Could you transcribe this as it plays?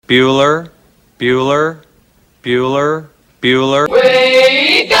Bueller, Bueller, Bueller, Bueller.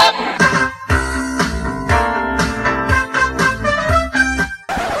 Wake up!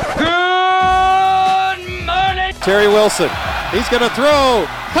 Good morning! Terry Wilson, he's going to throw.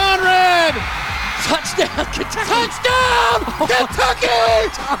 Conrad! Touchdown, Kentucky! Touchdown!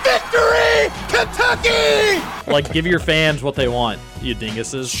 Kentucky! Victory! Kentucky! Like, give your fans what they want, you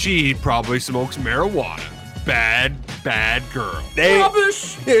dinguses. She probably smokes marijuana. Bad, bad girl.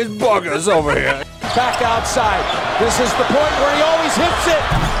 Rubbish! Here's Buggers over here. Back outside. This is the point where he always hits it.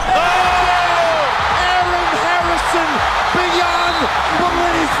 Oh! Aaron Harrison beyond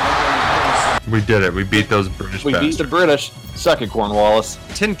belief. We did it. We beat those British We beat the British. Suck it, Cornwallis.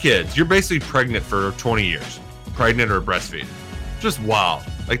 10 kids. You're basically pregnant for 20 years. Pregnant or breastfeeding. Just wild.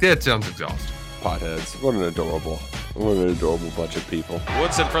 Like, that sounds exhausting. Potheads. What an adorable bunch of people.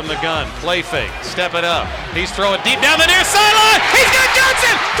 Woodson from the gun, play fake, step it up. He's throwing deep down the near sideline. He's got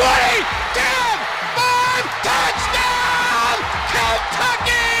Johnson. 20, 10, 5, touchdown,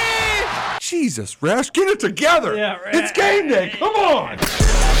 Kentucky! Jesus, Rash, get it together. Yeah, right. It's game day. Come on.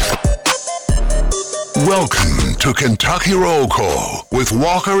 Welcome to Kentucky Roll Call with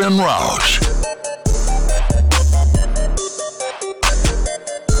Walker and Roush.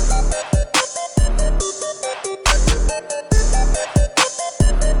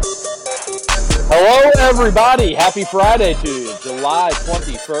 Hello, everybody. Happy Friday to you. July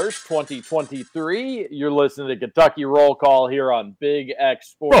 21st, 2023. You're listening to Kentucky Roll Call here on Big X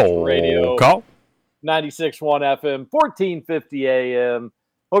Sports Radio. Call. 96.1 FM, 1450 AM.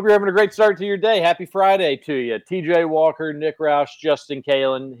 Hope you're having a great start to your day. Happy Friday to you. TJ Walker, Nick Roush, Justin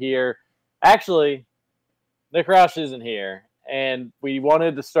Kalen here. Actually, Nick Roush isn't here, and we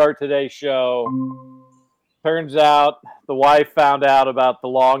wanted to start today's show. Turns out the wife found out about the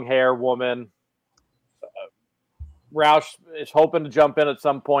long hair woman. Roush is hoping to jump in at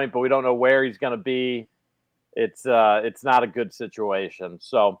some point, but we don't know where he's going to be. It's not a good situation.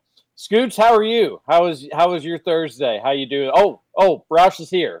 So, Scoots, how are you? How was your Thursday? How you doing? Oh, Roush is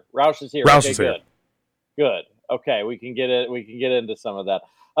here. Roush is here. Roush Okay, is here. Good. Okay, we can get into some of that.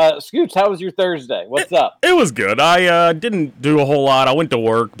 Scoots, how was your Thursday? What's up? It was good. I didn't do a whole lot. I went to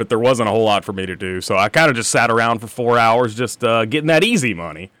work, but there wasn't a whole lot for me to do. So I kind of just sat around for 4 hours just getting that easy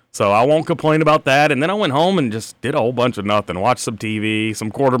money. So I won't complain about that. And then I went home and just did a whole bunch of nothing. Watched some TV, some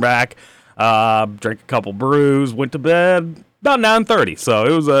quarterback, drank a couple brews, went to bed about 9:30. So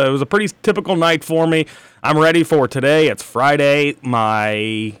it was a pretty typical night for me. I'm ready for today. It's Friday.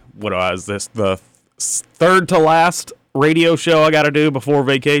 The third to last radio show I got to do before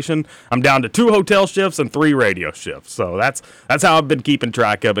vacation. I'm down to 2 hotel shifts and 3 radio shifts. So that's how I've been keeping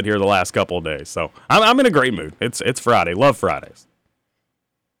track of it here the last couple of days. So I'm in a great mood. It's Friday. Love Fridays.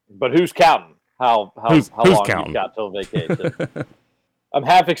 But who's counting? How Who's long counting? you got till vacation? I'm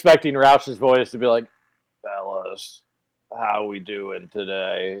half expecting Roush's voice to be like, fellas, how we doing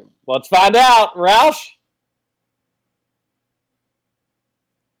today? Let's find out, Roush.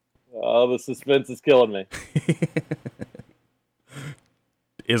 Oh, the suspense is killing me.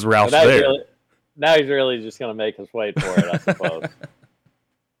 Is Roush Now there? Now he's really just going to make us wait for it, I suppose.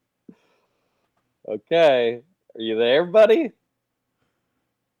 Okay. Are you there, buddy?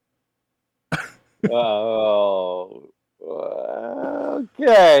 Oh.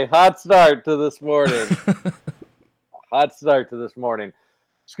 Okay. Hot start to this morning.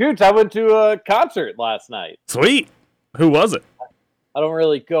 Scoots, I went to a concert last night. Sweet. Who was it? I don't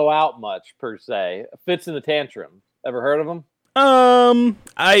really go out much, per se. Fits in the Tantrum. Ever heard of them?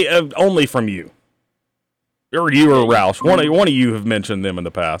 I only from you. Or you or Roush. One of you have mentioned them in the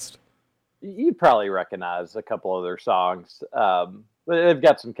past. You probably recognize a couple of their songs. But they've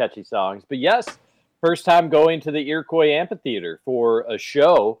got some catchy songs. But yes, first time going to the Iroquois Amphitheater for a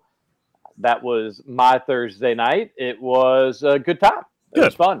show. That was my Thursday night. It was a good time. It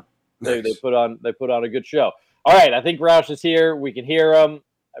was fun. Nice. They put on a good show. All right, I think Roush is here. We can hear him.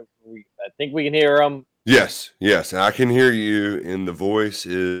 I think we can hear him. Yes, I can hear you, and the voice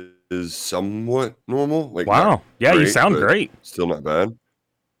is somewhat normal. Like, Wow. not Yeah, you great, sound but great. Still not bad.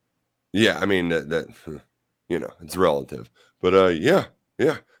 Yeah, I mean that it's relative, but yeah,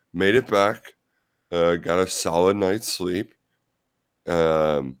 made it back. Got a solid night's sleep.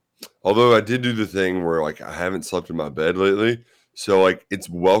 Although I did do the thing where like I haven't slept in my bed lately, so like it's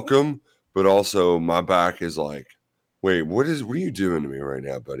welcome, but also my back is like, wait, what are you doing to me right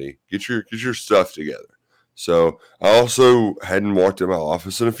now, buddy? Get your stuff together. So I also hadn't walked in my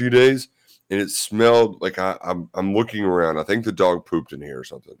office in a few days, and it smelled like I'm looking around. I think the dog pooped in here or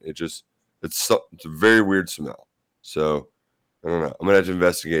something. It's a very weird smell. So I don't know. I'm gonna have to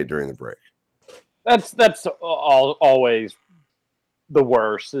investigate during the break. That's always the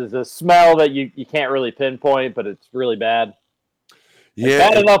worst. Is a smell that you can't really pinpoint, but it's really bad. Yeah, It's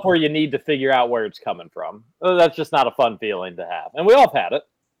bad enough where you need to figure out where it's coming from. That's just not a fun feeling to have. And we all have had it.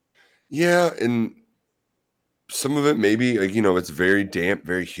 yeah, and some of it maybe like it's very damp,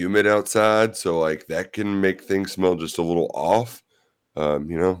 very humid outside, so like that can make things smell just a little off.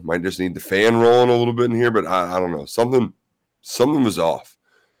 Might just need the fan rolling a little bit in here, but I don't know. Something was off.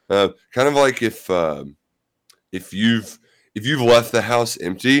 Kind of like if you've left the house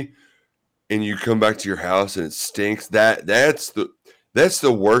empty and you come back to your house and it stinks, that's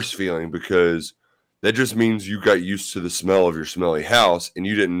the worst feeling, because that just means you got used to the smell of your smelly house and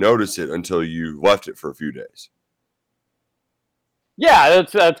you didn't notice it until you left it for a few days. Yeah,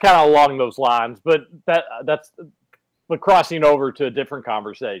 that's kind of along those lines, but that's crossing over to a different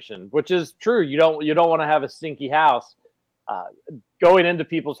conversation, which is true. You don't want to have a stinky house. Going into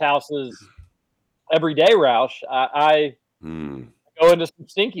people's houses every day, Roush, I go into some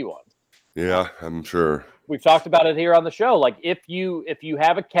stinky ones. Yeah, I'm sure. We've talked about it here on the show. Like if you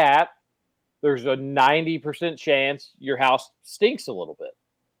have a cat, there's a 90% chance your house stinks a little bit.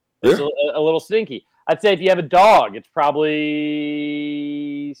 It's a little stinky. I'd say if you have a dog, it's probably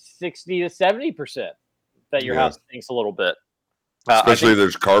 60 to 70% that your house stinks a little bit. Especially if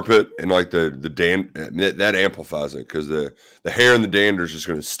there's carpet and like the that amplifies it, because the hair and the dander is just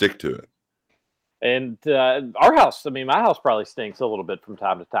going to stick to it. And our house, my house probably stinks a little bit from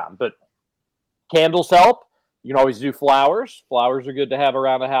time to time, but candles help. You can always do flowers. Flowers are good to have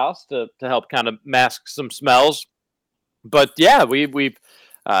around the house to help kind of mask some smells. But yeah, we've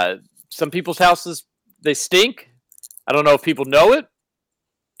some people's houses, they stink. I don't know if people know it.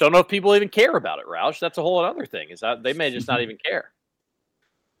 Don't know if people even care about it, Roush. That's a whole other thing. Is that they may just not even care.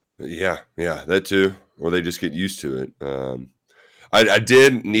 Yeah, that too. Or they just get used to it. I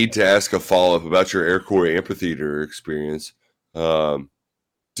did need to ask a follow-up about your Iroquois Amphitheater experience.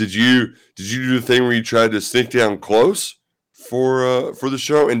 Did you do the thing where you tried to sneak down close for the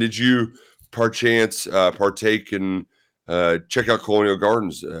show? And did you perchance partake and check out Colonial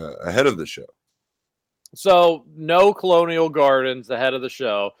Gardens ahead of the show? So no Colonial Gardens ahead of the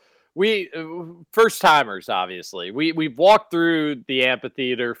show. We first timers, obviously. We've walked through the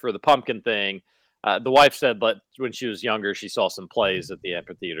amphitheater for the pumpkin thing. The wife said that when she was younger, she saw some plays at the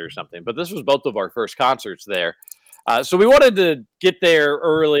amphitheater or something. But this was both of our first concerts there. So we wanted to get there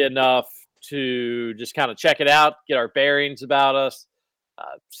early enough to just kind of check it out, get our bearings about us,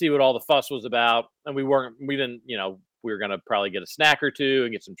 see what all the fuss was about. And we were going to probably get a snack or two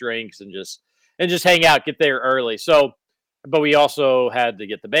and get some drinks and just hang out, get there early. So, but we also had to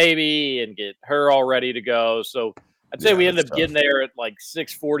get the baby and get her all ready to go. So I'd say we ended up getting there at like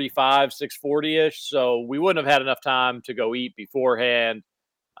 6:45, 6:40-ish. So we wouldn't have had enough time to go eat beforehand.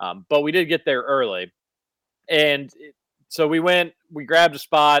 But we did get there early. And so we grabbed a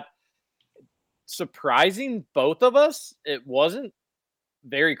spot. Surprising both of us, it wasn't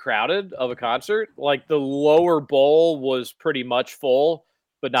very crowded of a concert. Like the lower bowl was pretty much full,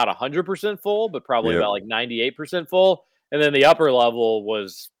 but not 100% full, but probably about like 98% full. And then the upper level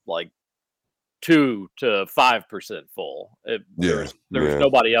was like 2 to 5% full. There was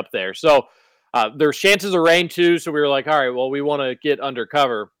nobody up there. So there's chances of rain too. So we were like, all right, well, we want to get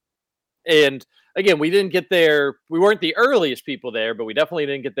undercover. And again, we didn't get there. We weren't the earliest people there, but we definitely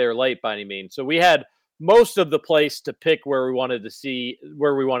didn't get there late by any means. So we had most of the place to pick where we wanted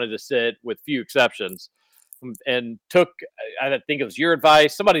to sit, with few exceptions. And I think it was your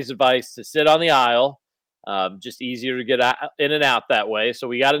advice, somebody's advice, to sit on the aisle. Just easier to get in and out that way. So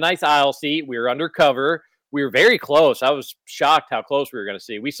we got a nice aisle seat. We were undercover. We were very close. I was shocked how close we were going to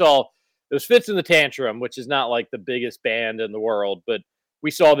see. We saw, it was Fitz and the Tantrum, which is not like the biggest band in the world, but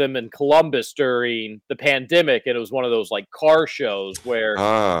we saw them in Columbus during the pandemic, and it was one of those like car shows where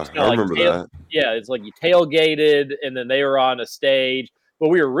I remember that. Yeah, it's like you tailgated, and then they were on a stage. But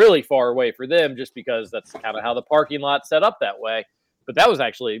we were really far away for them just because that's kind of how the parking lot set up that way. But that was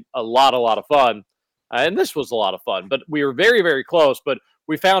actually a lot of fun. And this was a lot of fun. But we were very, very close. But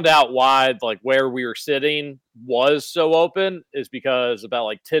we found out why, like, where we were sitting was so open is because about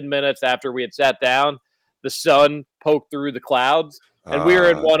like 10 minutes after we had sat down, the sun poked through the clouds. And we were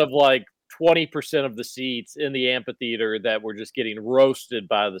in one of like 20% of the seats in the amphitheater that were just getting roasted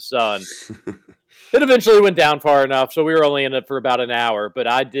by the sun. It eventually went down far enough, so we were only in it for about an hour. But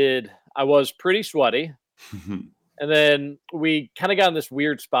I was pretty sweaty. And then we kind of got in this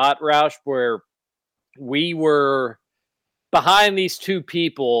weird spot, Roush, where we were behind these two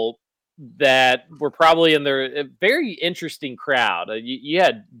people that were probably in their very interesting crowd. You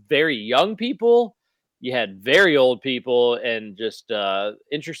had very young people You had very old people and just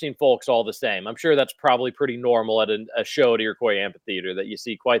interesting folks all the same. I'm sure that's probably pretty normal at a show at Iroquois Amphitheater that you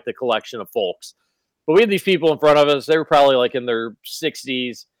see quite the collection of folks. But we had these people in front of us. They were probably like in their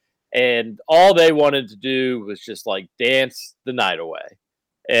 60s, and all they wanted to do was just like dance the night away.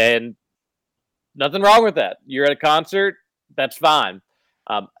 And nothing wrong with that. You're at a concert, that's fine.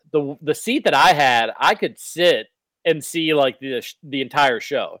 The seat that I had, I could sit and see like the entire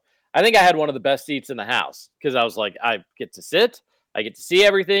show. I think I had one of the best seats in the house because I was like, I get to sit, I get to see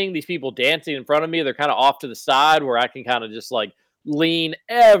everything. These people dancing in front of me, they're kind of off to the side where I can kind of just like lean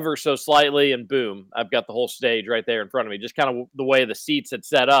ever so slightly, and boom, I've got the whole stage right there in front of me. Just kind of the way the seats had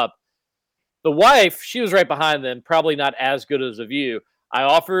set up. The wife, she was right behind them, probably not as good as a view. I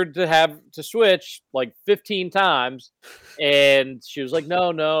offered to switch like 15 times, and she was like,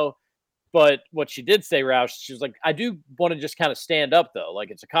 no. But what she did say, Roush, she was like, I do want to just kind of stand up, though.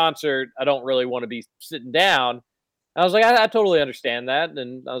 Like, it's a concert. I don't really want to be sitting down. And I was like, I totally understand that.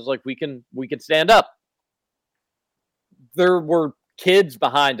 And I was like, we can stand up. There were kids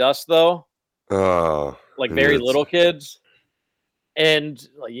behind us, though. Like, very little kids. And,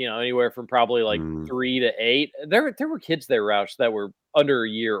 anywhere from probably like 3 to 8. There were kids there, Roush, that were under a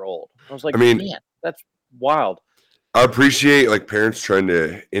year old. I was like, man, that's wild. I appreciate like parents trying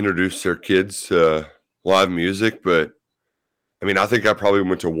to introduce their kids to live music, but I think I probably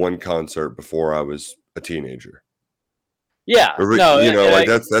went to one concert before I was a teenager. Yeah,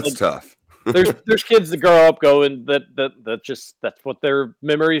 that's tough. there's kids that grow up going that's what their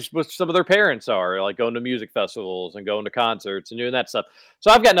memories with some of their parents are, like going to music festivals and going to concerts and doing that stuff. So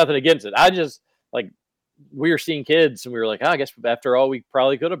I've got nothing against it. I just like, we were seeing kids and we were like, I guess after all, we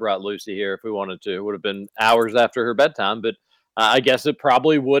probably could have brought Lucy here if we wanted to. It would have been hours after her bedtime, but I guess it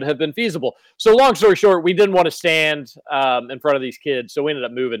probably would have been feasible. So long story short, we didn't want to stand in front of these kids. So we ended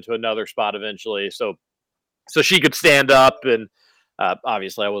up moving to another spot eventually. So she could stand up, and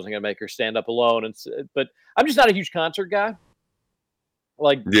obviously I wasn't going to make her stand up alone. But I'm just not a huge concert guy.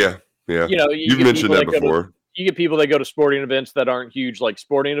 Like, yeah. You've mentioned that before. You get people that go to sporting events that aren't huge, like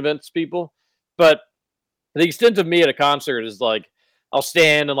sporting events people, but the extent of me at a concert is like, I'll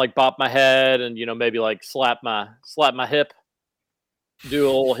stand and like bop my head and, maybe like slap my hip, do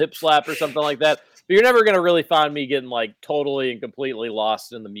a little hip slap or something like that. But you're never going to really find me getting like totally and completely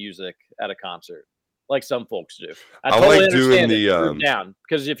lost in the music at a concert like some folks do. I totally like understand doing down,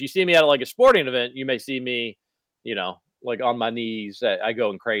 because if you see me at like a sporting event, you may see me, like on my knees, I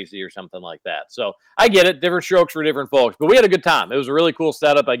going crazy or something like that. So I get it. Different strokes for different folks, but we had a good time. It was a really cool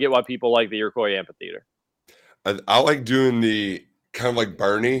setup. I get why people like the Iroquois Amphitheater. I like doing the kind of like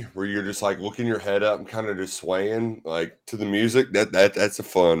Bernie, where you're just like looking your head up and kind of just swaying like to the music. That's a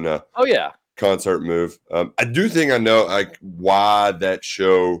fun concert move. I do think I know like why that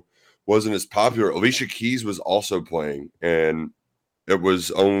show wasn't as popular. Alicia Keys was also playing, and it was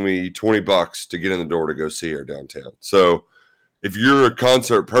only $20 to get in the door to go see her downtown. So if you're a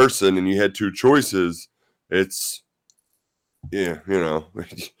concert person and you had two choices, it's you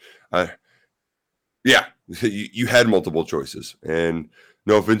had multiple choices. And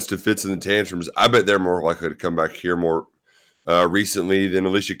no offense to Fitz and the Tantrums, I bet they're more likely to come back here more recently than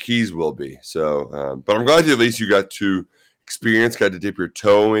Alicia Keys will be. So, but I'm glad that at least you got to got to dip your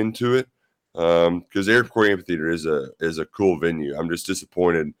toe into it, because Iroquois Amphitheater is a cool venue. I'm just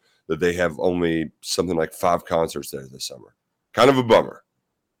disappointed that they have only something like 5 concerts there this summer. Kind of a bummer.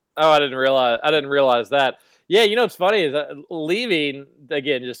 Oh, I didn't realize that. Yeah, it's funny is that leaving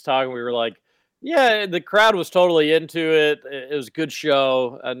again, just talking, we were like, yeah, the crowd was totally into it. It was a good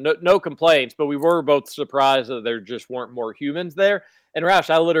show. No complaints, but we were both surprised that there just weren't more humans there. And Roush,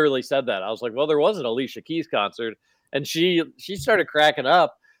 I literally said that. I was like, well, there was an Alicia Keys concert. And she started cracking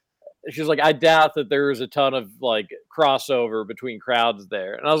up. She was like, I doubt that there was a ton of like crossover between crowds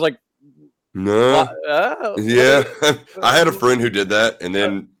there. And I was like, no. Yeah. I had a friend who did that. And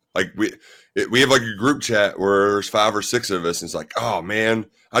then like we have like a group chat where there's 5 or 6 of us. And it's like, oh man,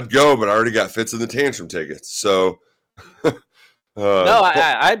 I'd go, but I already got Fitz and the Tantrum tickets. So no,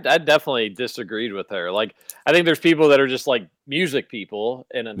 I definitely disagreed with her. Like, I think there's people that are just like music people,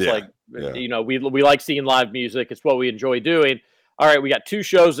 and it's we like seeing live music. It's what we enjoy doing. All right, we got 2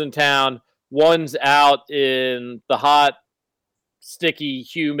 shows in town. One's out in the hot, sticky,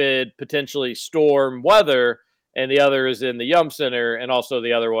 humid, potentially storm weather, and the other is in the Yum Center, and also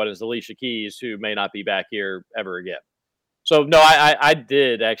the other one is Alicia Keys, who may not be back here ever again. So, no, I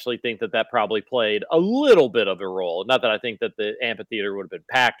did actually think that probably played a little bit of a role. Not that I think that the amphitheater would have been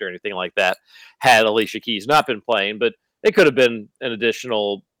packed or anything like that had Alicia Keys not been playing, but it could have been an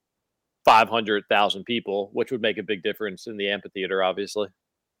additional 500,000 people, which would make a big difference in the amphitheater, obviously.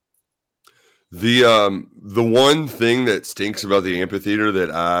 The one thing that stinks about the amphitheater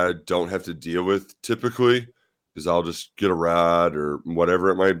that I don't have to deal with typically is I'll just get a ride or whatever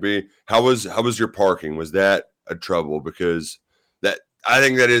it might be. How was your parking? Was that a trouble? Because I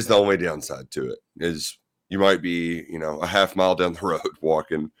think that is the only downside to it is you might be, a half mile down the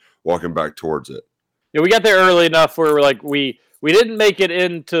road walking back towards it. Yeah, we got there early enough where we're like we didn't make it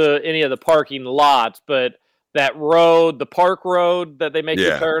into any of the parking lots, but that road, the park road that they make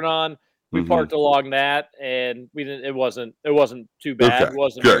you turn on, we parked along that, and we didn't. It wasn't too bad. Okay. It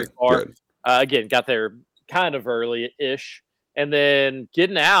wasn't Good. very far. Good. Again, got there kind of early-ish, and then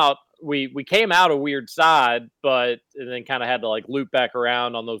getting out, we came out a weird side, and then kind of had to like loop back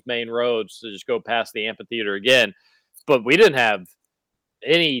around on those main roads to just go past the amphitheater again. But we didn't have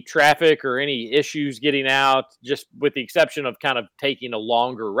any traffic or any issues getting out, just with the exception of kind of taking a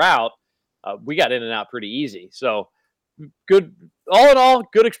longer route. We got in and out pretty easy. So good, all in all,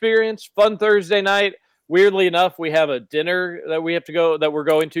 good experience, fun Thursday night. Weirdly enough, we have a dinner that we're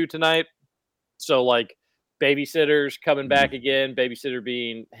going to tonight. So like babysitters coming back again, babysitter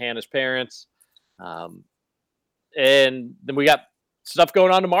being Hannah's parents. And then we got stuff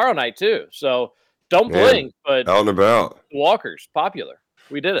going on tomorrow night too. So don't blink, but out and about. Walkers, popular.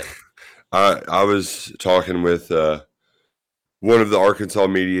 We did it. I was talking with one of the Arkansas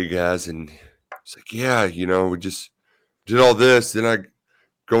media guys, and it's like, yeah, we just did all this. Then I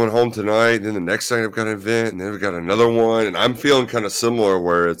going home tonight. And then the next night I've got an event, and then we've got another one. And I'm feeling kind of similar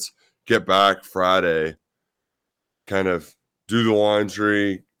where it's get back Friday, kind of do the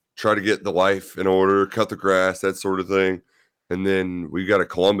laundry, try to get the life in order, cut the grass, that sort of thing. And then we got a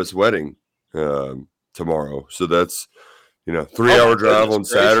Columbus wedding tomorrow. So that's, 3-hour drive on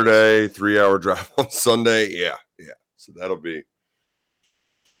Saturday, 3-hour drive on Sunday. Yeah. So that'll be.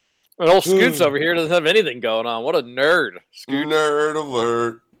 And old Scoots over here doesn't have anything going on. What a nerd. Scoot nerd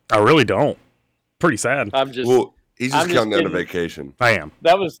alert. I really don't. Pretty sad. He's just counting down a vacation. I am.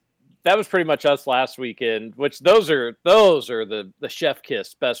 That was pretty much us last weekend, which those are the chef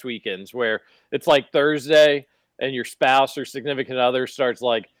kiss best weekends, where it's like Thursday and your spouse or significant other starts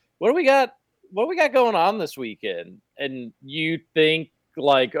like, what do we got going on this weekend? And you think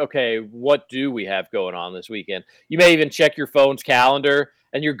like, okay, what do we have going on this weekend? You may even check your phone's calendar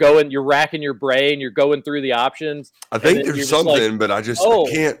and you're racking your brain, you're going through the options. I think there's something, but I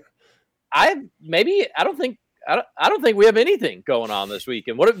can't. I don't think we have anything going on this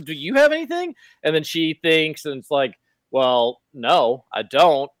weekend. Do you have anything? And then she thinks, and it's like, well, no, I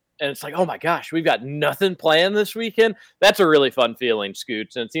don't. And it's like, oh my gosh, we've got nothing planned this weekend. That's a really fun feeling,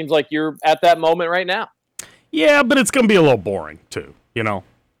 Scoots. And it seems like you're at that moment right now. Yeah, but it's going to be a little boring too.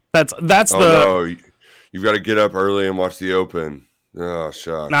 That's no, you've got to get up early and watch the Open. Oh,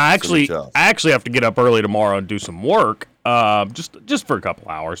 shucks. No, I actually have to get up early tomorrow and do some work, just for a couple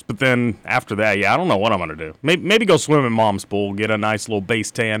hours. But then after that, I don't know what I'm gonna do. Maybe go swim in Mom's pool, get a nice little base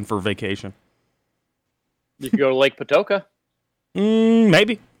tan for vacation. You can go to Lake Patoka.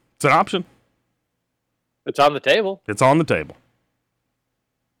 Maybe it's an option. It's on the table. It's on the table.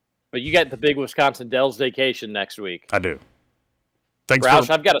 But you got the big Wisconsin Dells vacation next week. I do. Thanks, Roush.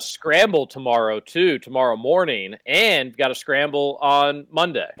 I've got a scramble tomorrow morning, and got a scramble on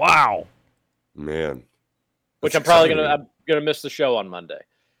Monday. Wow, man! Which I'm probably gonna miss the show on Monday.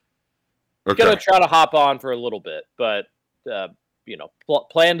 Okay. Gonna try to hop on for a little bit, but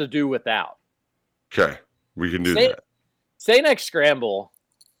plan to do without. Okay, we can do that. Say next scramble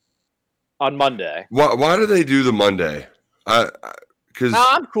on Monday. Why do they do the Monday? No,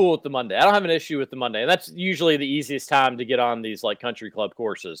 I'm cool with the Monday. I don't have an issue with the Monday, and that's usually the easiest time to get on these like country club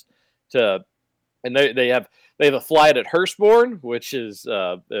courses. And they have a flight at Hurstbourne, which is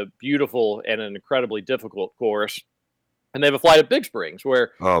a beautiful and an incredibly difficult course, and they have a flight at Big Springs,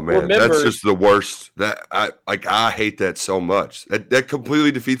 where that's just the worst. I hate that so much. That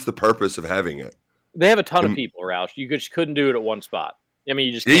completely defeats the purpose of having it. They have a ton of people, Roush. You just couldn't do it at one spot. I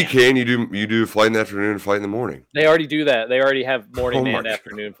mean, you just can't. You do flight in the afternoon and flight in the morning. They already do that. They already have morning and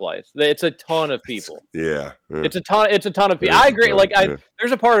afternoon flights. It's a ton of people. Yeah. It's a ton of people. I agree.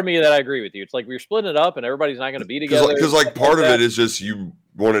 There's a part of me that I agree with you. It's like we're splitting it up and everybody's not going to be together. Because part of it is just you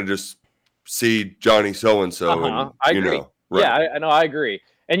want to just see Johnny so-and-so. I agree. Right. Yeah, I know. I agree.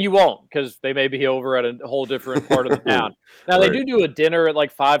 And you won't, because they may be over at a whole different part of the town. Now, they do a dinner at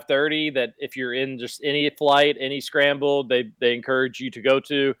like 5:30 that if you're in just any flight, any scramble, they encourage you to go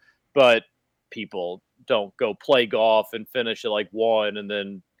to. But people don't go play golf and finish at like 1 and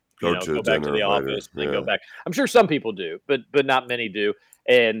then go back to the office and then go back. I'm sure some people do, but not many do.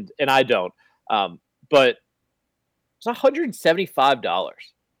 And I don't. But it's $175.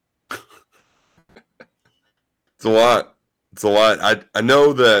 It's a lot. It's a lot. I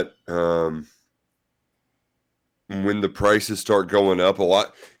know that when the prices start going up a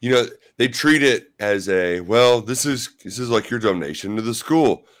lot, they treat it as this is like your donation to the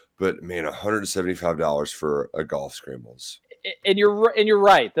school. But man, $175 for a golf scrambles. And you're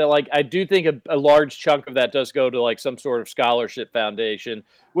right that like I do think a large chunk of that does go to like some sort of scholarship foundation,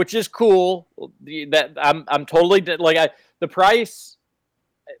 which is cool. That I'm totally like the price.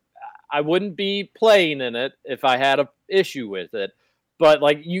 I wouldn't be playing in it if I had a issue with it, but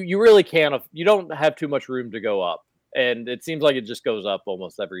like you really can't. You don't have too much room to go up, and it seems like it just goes up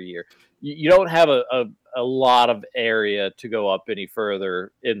almost every year. You don't have a lot of area to go up any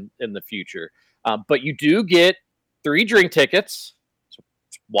further in the future, but you do get 3 drink tickets. So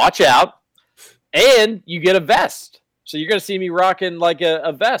watch out, and you get a vest. So you're gonna see me rocking like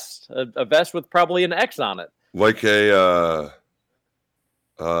a vest with probably an X on it, like a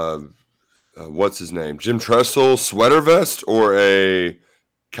what's his name? Jim Tressel sweater vest, or a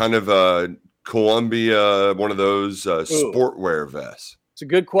kind of a Columbia, one of those sportwear vests. It's a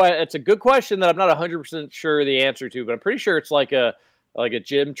good question that I'm not 100% sure the answer to, but I'm pretty sure it's like a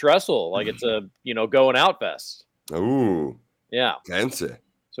Jim Tressel, like it's a going out vest. Ooh, yeah, fancy.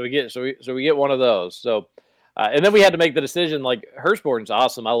 So we get one of those. So, and then we had to make the decision. Like Hurstbourne's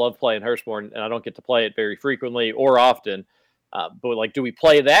awesome. I love playing Hurstbourne, and I don't get to play it very frequently or often. But like, do we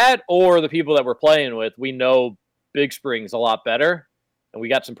play that, or the people that we're playing with? We know Big Spring's a lot better, and we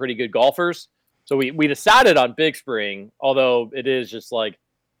got some pretty good golfers. So we decided on Big Spring, although it is just like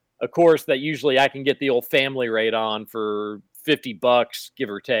a course that usually I can get the old family rate on for $50, give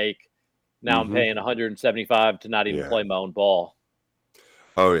or take. Now I'm paying $175 to not even play my own ball.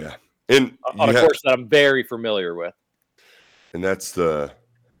 Oh yeah, and on a course that I'm very familiar with. And that's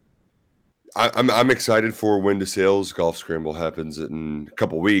I'm excited for when DeSales Golf Scramble happens in a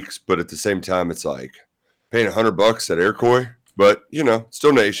couple weeks, but at the same time, it's like paying $100 at Iroquois, but it's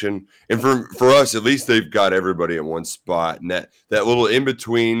donation. And for us, at least they've got everybody in one spot, and that little in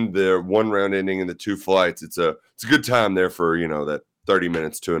between the one round ending and the 2 flights, it's a good time there for that 30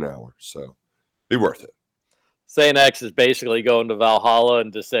 minutes to an hour. So be worth it. St. X is basically going to Valhalla,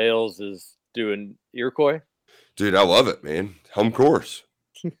 and DeSales is doing Iroquois. Dude, I love it, man. Home course.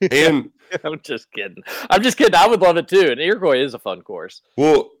 And I'm just kidding. I would love it too. And Iroquois is a fun course.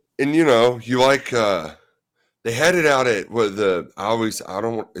 Well, and you like they had it out at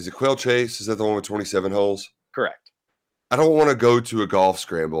is it Quail Chase? Is that the one with 27 holes? Correct. I don't want to go to a golf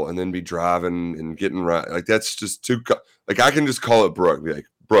scramble and then be driving and getting right. Like that's just too. Like I can just call it Brooke. Be like,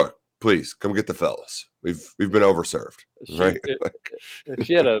 Brooke, please come get the fellas. We've been overserved, right?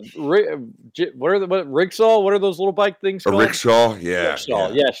 She had what rickshaw? What are those little bike things called? A rickshaw, yeah.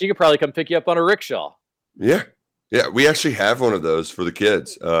 Yeah, she could probably come pick you up on a rickshaw. Yeah. We actually have one of those for the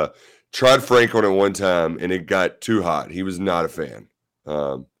kids. Tried Frank on it one time, and it got too hot. He was not a fan.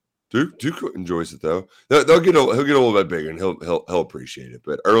 Duke enjoys it though. He'll get a little bit bigger, and he'll appreciate it.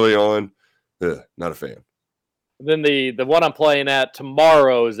 But early on, not a fan. Then the one I'm playing at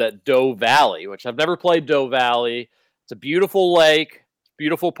tomorrow is at Doe Valley, which I've never played Doe Valley. It's a beautiful lake,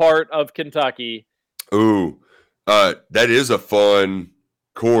 beautiful part of Kentucky. Ooh, that is a fun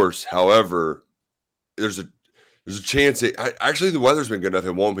course. However, there's a chance actually the weather's been good enough;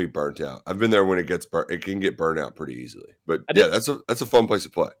 it won't be burnt out. I've been there when it gets burnt; it can get burnt out pretty easily. But that's a fun place to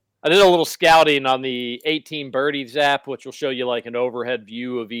play. I did a little scouting on the 18 Birdies app, which will show you like an overhead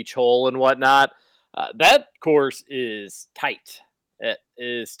view of each hole and whatnot. That course is tight. It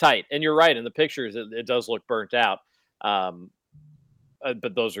is tight. And you're right. In the pictures, it does look burnt out.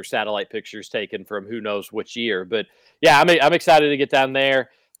 But those are satellite pictures taken from who knows which year. But yeah, I'm excited to get down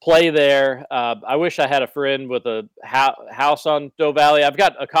there, play there. I wish I had a friend with a house on Doe Valley. I've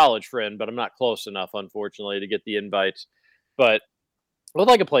got a college friend, but I'm not close enough, unfortunately, to get the invites. But I would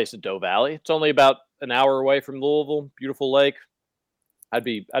like a place at Doe Valley. It's only about an hour away from Louisville. Beautiful lake. I'd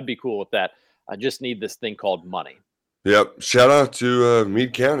be cool with that. I just need this thing called money. Yep. Shout out to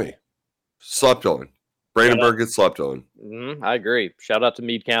Meade County. Slept on. Brandenburg gets slept on. I agree. Shout out to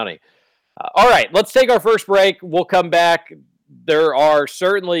Meade County. All right, let's take our first break. We'll come back. There are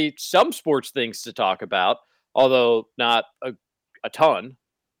certainly some sports things to talk about, although not a ton.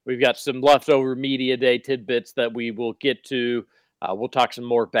 We've got some leftover media day tidbits that we will get to. We'll talk some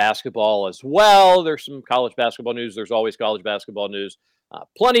more basketball as well. There's some college basketball news. There's always college basketball news.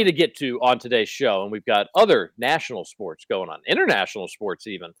 Plenty to get to on today's show, and we've got other national sports going on, international sports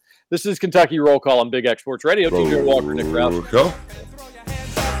even. This is Kentucky Roll Call on Big X Sports Radio. TJ Walker, Nick Roush. Go.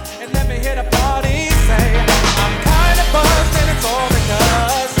 And let me hit a party, say, I'm kind of buzzed, and it's all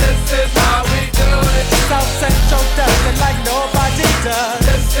because this is how we do it. South Central does it like nobody does.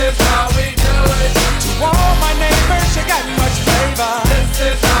 This is how we do it. To all my neighbors, you got much flavor.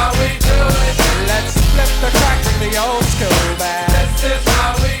 This is how we do it. Let's flip the crack in the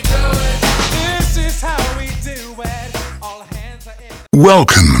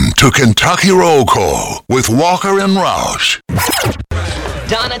Welcome to Kentucky Roll Call with Walker and Roush.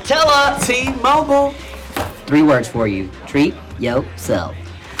 Donatella. T-Mobile. 3 words for you. Treat yourself.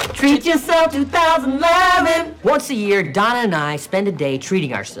 Treat yourself 2011. Once a year, Donna and I spend a day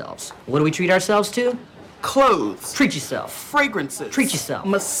treating ourselves. What do we treat ourselves to? Clothes. Treat yourself. Fragrances. Treat yourself.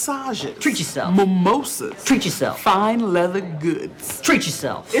 Massages. Treat yourself. Mimosas. Treat yourself. Fine leather goods. Treat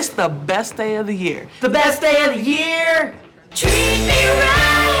yourself. It's the best day of the year. The best day of the year. Treat me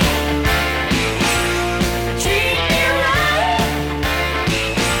right. Treat me right.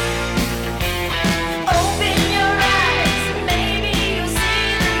 Open your eyes, maybe you'll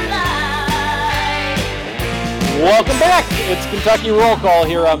see the light. Welcome back. It's Kentucky Roll Call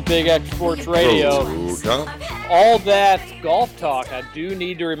here on Big X Sports Radio. All that golf talk, I do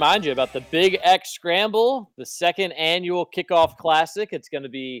need to remind you about the Big X Scramble, the second annual kickoff classic. It's going to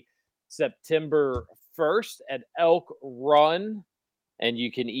be September 1st at Elk Run, and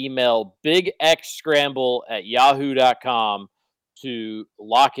you can email bigxscramble@yahoo.com to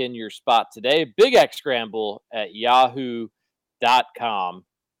lock in your spot today. bigxscramble@yahoo.com,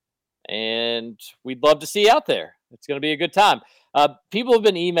 and we'd love to see you out there. It's going to be a good time. People have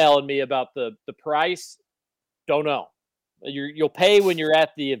been emailing me about the price. Don't know. You'll pay when you're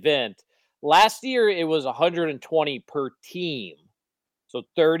at the event. Last year it was $120 per team, so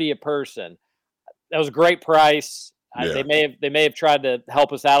 $30 a person. That was a great price. Yeah. They may have tried to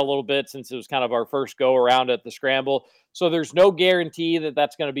help us out a little bit since it was kind of our first go around at the Scramble. So there's no guarantee that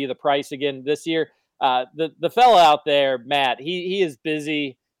that's going to be the price again this year. The fella out there, Matt, he is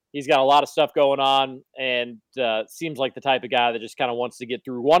busy. He's got a lot of stuff going on, and seems like the type of guy that just kind of wants to get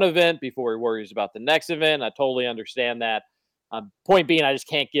through one event before he worries about the next event. I totally understand that. Point being, I just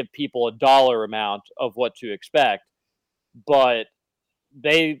can't give people a dollar amount of what to expect. But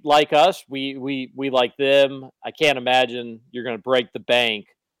they like us. We like them. I can't imagine you're going to break the bank.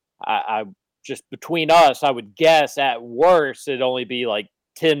 I just, between us, I would guess at worst it'd only be like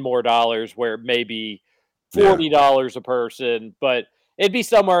 $10 more, where maybe $40 a person, but it'd be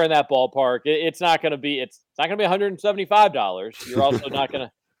somewhere in that ballpark. It's not going to be $175. You're also not going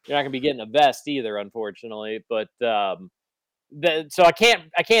to be getting a vest either, unfortunately. But so I can't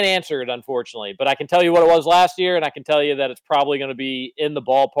answer it, unfortunately. But I can tell you what it was last year, and I can tell you that it's probably going to be in the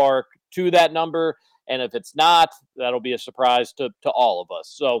ballpark to that number. And if it's not, that'll be a surprise to all of us.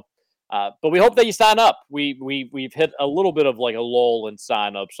 So, but we hope that you sign up. We've hit a little bit of like a lull in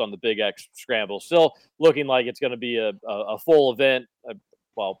signups on the Big X Scramble. Still looking like it's going to be a full event.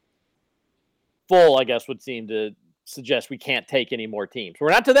 Full, I guess, would seem to suggest we can't take any more teams. We're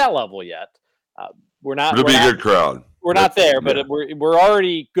not to that level yet. It'll be a good crowd. We're not there, but we're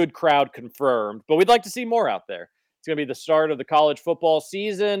already good crowd confirmed. But we'd like to see more out there. It's going to be the start of the college football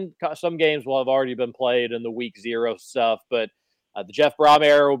season. Some games will have already been played in the week 0 stuff, but the Jeff Brom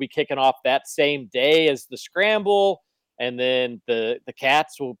era will be kicking off that same day as the Scramble, and then the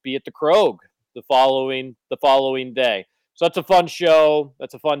Cats will be at the Krog the following day. So that's a fun show.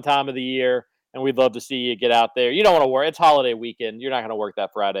 That's a fun time of the year, and we'd love to see you get out there. You don't want to work. It's holiday weekend. You're not going to work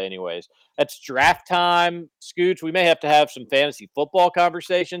that Friday anyways. That's draft time. Scooch, we may have to have some fantasy football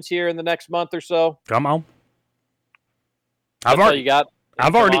conversations here in the next month or so. Come on. I've already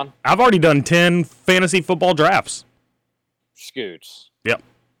done 10 fantasy football drafts. Scoots. Yep.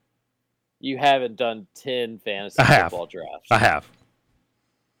 You haven't done 10 fantasy football drafts. I have.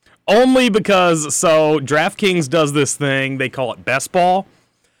 Only because, so DraftKings does this thing, they call it Best Ball.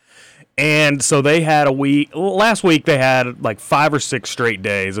 And so they had last week they had like 5 or 6 straight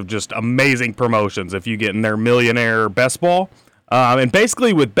days of just amazing promotions if you get in their millionaire Best Ball. And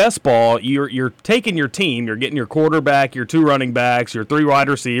basically with Best Ball, you're taking your team, you're getting your quarterback, your 2 running backs, your 3 wide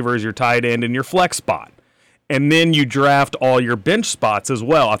receivers, your tight end, and your flex spot. And then you draft all your bench spots as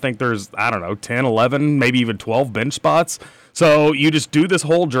well. I think there's, 10, 11, maybe even 12 bench spots. So you just do this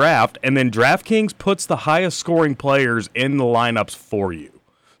whole draft, and then DraftKings puts the highest scoring players in the lineups for you.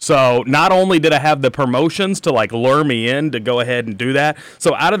 So not only did I have the promotions to like lure me in to go ahead and do that,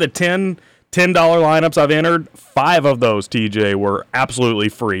 so out of the $10 lineups I've entered, 5 of those, TJ, were absolutely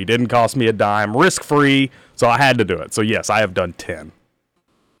free. Didn't cost me a dime, risk-free, so I had to do it. So yes, I have done 10.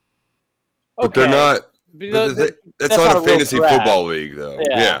 But they're not. That's not a fantasy football league, though.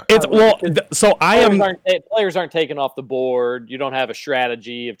 Yeah. It's players aren't taken off the board. You don't have a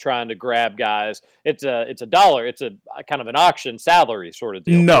strategy of trying to grab guys. It's a dollar. It's a kind of an auction salary sort of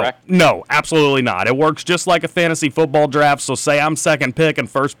deal. Correct? No, absolutely not. It works just like a fantasy football draft. So say I'm second pick and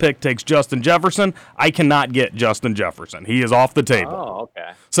first pick takes Justin Jefferson. I cannot get Justin Jefferson. He is off the table. Oh,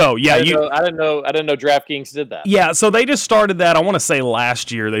 okay. So yeah, I didn't know DraftKings did that. Yeah, so they just started that. I want to say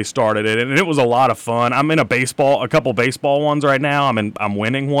last year they started it, and it was a lot of fun. I'm in a couple baseball ones right now. I'm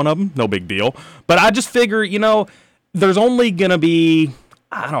winning one of them, no big deal. But I just figure, there's only gonna be,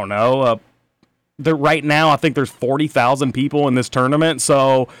 I don't know, right now I think there's 40,000 people in this tournament.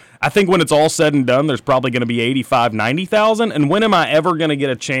 So I think when it's all said and done, there's probably gonna be 85, 90,000. And when am I ever gonna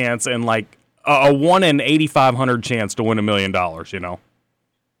get a chance and like a 1 in 8,500 chance to win $1 million? But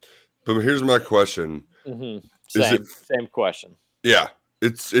here's my question. Mm-hmm. Same question. Yeah.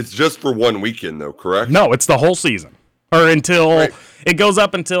 It's just for one weekend though, correct? No, it's the whole season. Or until it goes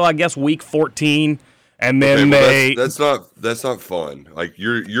up until I guess week 14, and then that's not fun. Like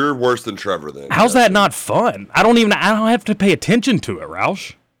you're worse than Trevor then. How's that not fun? I don't have to pay attention to it,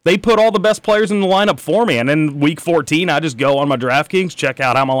 Roush. They put all the best players in the lineup for me, and then week 14 I just go on my DraftKings, check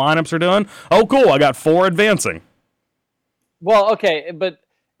out how my lineups are doing. Oh cool, I got 4 advancing. Well, okay, but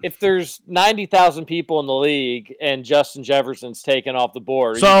if there's 90,000 people in the league and Justin Jefferson's taken off the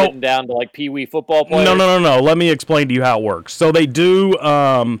board, are you getting down to like Pee Wee football players? No. Let me explain to you how it works. So they do,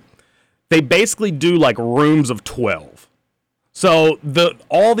 they basically do like rooms of 12. So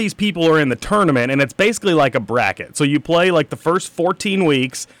all these people are in the tournament, and it's basically like a bracket. So you play like the first 14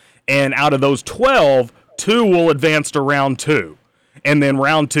 weeks, and out of those 12, 2 will advance to round 2. And then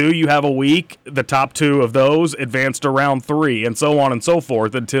round 2, you have a week. The top 2 of those advance to round 3, and so on and so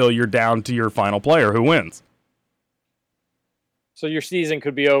forth until you're down to your final player who wins. So your season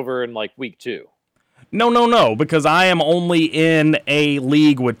could be over in like week 2. No, because I am only in a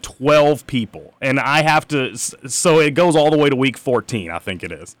league with 12 people, and I have to. So it goes all the way to week 14, I think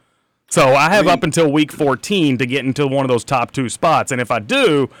it is. So I have up until week 14 to get into one of those top 2 spots. And if I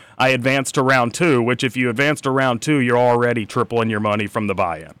do, I advance to round 2, which if you advance to round 2, you're already tripling your money from the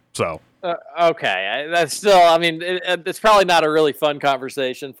buy-in. So okay. That's still, I mean, it's probably not a really fun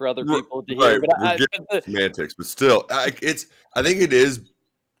conversation for other people to hear. But semantics, but still, I think it is,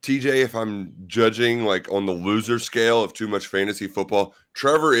 TJ, if I'm judging like on the loser scale of too much fantasy football,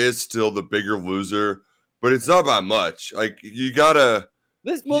 Trevor is still the bigger loser, but it's not by much. Like you gotta.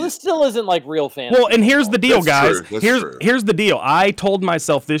 This still isn't like real fantasy. Well, and here's the deal, That's guys. true. Here's the deal. I told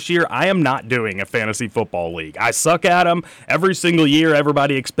myself this year I am not doing a fantasy football league. I suck at them. Every single year,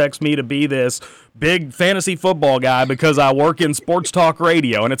 everybody expects me to be this big fantasy football guy because I work in sports talk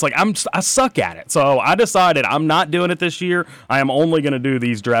radio, and it's like I suck at it. So I decided I'm not doing it this year. I am only going to do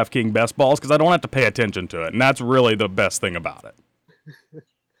these DraftKings best balls because I don't have to pay attention to it, and that's really the best thing about it.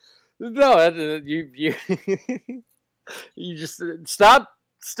 No, you. You just stop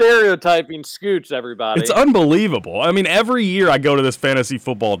stereotyping Scoots, everybody. It's unbelievable. I mean, every year I go to this fantasy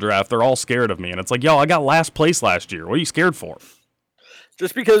football draft, they're all scared of me. And it's like, yo, I got last place last year. What are you scared for?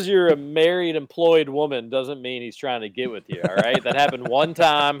 Just because you're a married, employed woman doesn't mean he's trying to get with you, all right? That happened one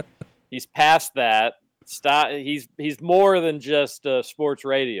time. He's past that. Stop. He's more than just a sports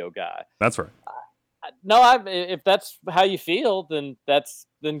radio guy. That's right. If that's how you feel, then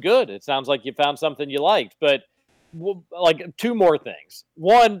good. It sounds like you found something you liked. But like 2 more things.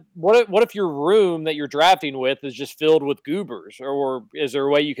 One, what if your room that you're drafting with is just filled with goobers, or is there a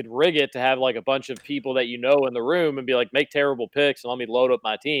way you could rig it to have like a bunch of people that you know in the room and be like, make terrible picks and let me load up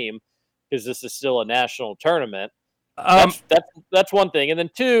my team because this is still a national tournament? That's one thing. And then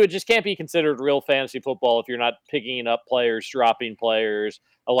 2, it just can't be considered real fantasy football if you're not picking up players, dropping players,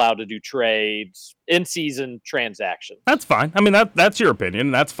 allowed to do trades, in-season transactions. That's fine. I mean, that's your opinion.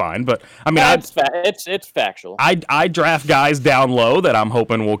 That's fine. But I mean, it's factual. I draft guys down low that I'm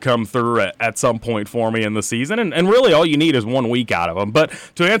hoping will come through at some point for me in the season, and really all you need is 1 week out of them. But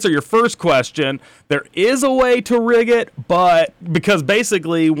to answer your first question, there is a way to rig it, but because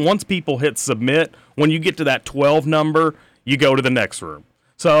basically once people hit submit, when you get to that 12 number, you go to the next room.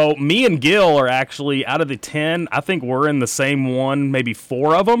 So me and Gil are actually, out of the 10, I think we're in the same one, maybe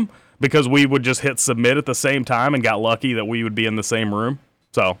 4 of them, because we would just hit submit at the same time and got lucky that we would be in the same room.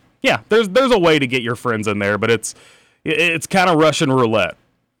 So yeah, there's a way to get your friends in there, but it's kind of Russian roulette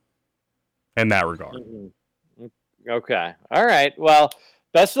in that regard. Mm-hmm. Okay. All right. Well,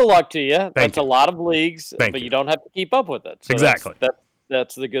 best of luck to you. That's a lot of leagues, but you don't have to keep up with it. So exactly.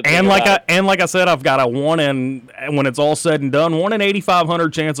 That's the good thing. And like I said, I've got a when it's all said and done, 1 in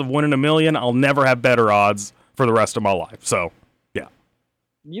 8,500 chance of winning $1 million. I'll never have better odds for the rest of my life. So, yeah.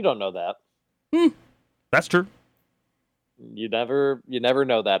 You don't know that. That's true. You never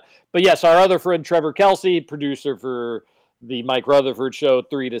know that. But yes, our other friend Trevor Kelsey, producer for the Mike Rutherford Show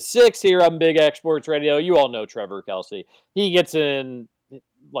 3 to 6 here on Big X Sports Radio. You all know Trevor Kelsey. He gets in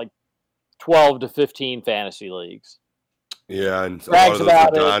like 12 to 15 fantasy leagues. Yeah, and a lot of those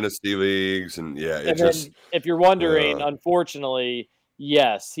are dynasty leagues, and if you're wondering, unfortunately,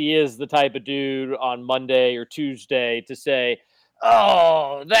 yes, he is the type of dude on Monday or Tuesday to say,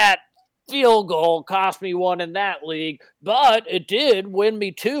 "Oh, that field goal cost me one in that league, but it did win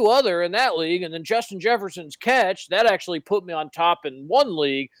me 2 other in that league. And then Justin Jefferson's catch, that actually put me on top in 1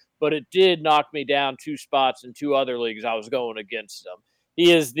 league, but it did knock me down 2 spots in 2 other leagues I was going against him.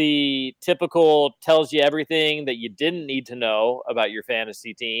 He is the typical tells you everything that you didn't need to know about your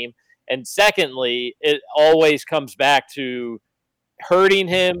fantasy team. And secondly, it always comes back to hurting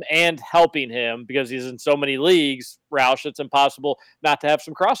him and helping him because he's in so many leagues, Roush, it's impossible not to have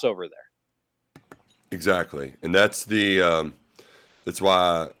some crossover there. Exactly. And that's that's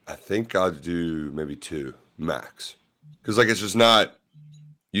why I think I'll do maybe 2 max. Because like it's just not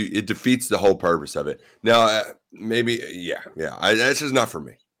it defeats the whole purpose of it. Now maybe that's just not for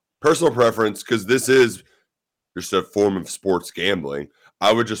me. Personal preference, because this is just a form of sports gambling.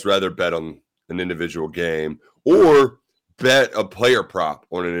 I would just rather bet on an individual game or bet a player prop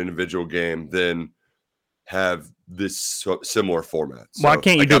on an individual game than have this similar format. So, why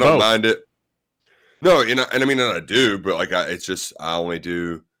can't you do I don't both? mind it. No, and I mean, I do, but like it's just I only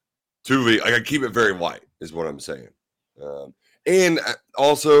do 2 leagues. Like I keep it very light, is what I'm saying. And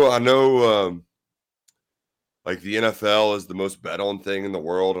also, I know like the NFL is the most bet on thing in the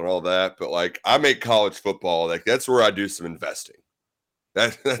world and all that, but like I make college football, like that's where I do some investing.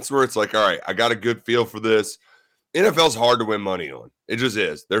 That's where it's like, all right, I got a good feel for this. NFL's hard to win money on. It just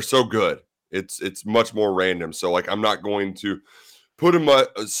is. They're so good. It's much more random. So like I'm not going to put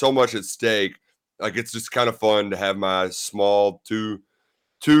so much at stake. Like it's just kind of fun to have my small two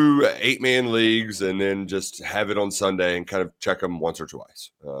 8-man leagues and then just have it on Sunday and kind of check them once or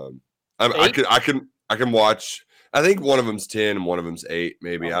twice. I can watch. I think one of them's 10 and one of them's 8.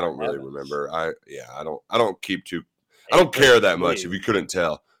 Maybe I don't really remember. I don't keep too. I don't care that much if you couldn't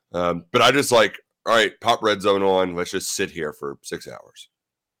tell. But I just like, all right, pop Red Zone on. Let's just sit here for 6 hours.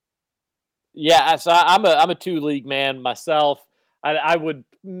 Yeah, so I'm a 2-league man myself. I would,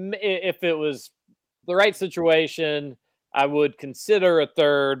 if it was the right situation, I would consider a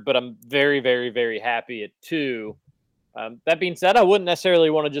 3rd, but I'm very, very, very happy at 2. That being said, I wouldn't necessarily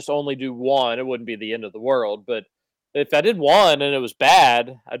want to just only do 1. It wouldn't be the end of the world. But if I did 1 and it was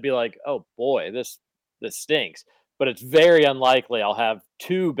bad, I'd be like, oh boy, this stinks. But it's very unlikely I'll have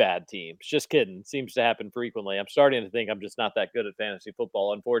 2 bad teams. Just kidding. Seems to happen frequently. I'm starting to think I'm just not that good at fantasy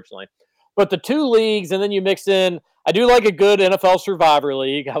football, unfortunately. But the 2 leagues, and then you mix in, I do like a good NFL Survivor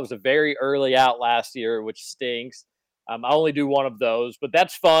League. I was a very early out last year, which stinks. I only do 1 of those, but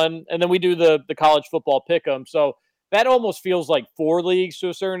that's fun. And then we do the college football pick'em. So that almost feels like 4 leagues to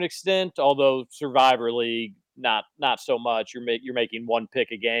a certain extent, although Survivor League, not so much. You're making 1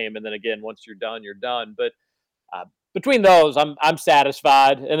 pick a game, and then again, once you're done, you're done. But between those, I'm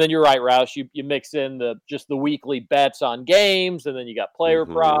satisfied. And then you're right, Roush. You mix in the weekly bets on games, and then you got player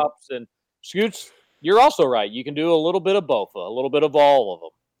props. And Scoots, you're also right. You can do a little bit of both, a little bit of all of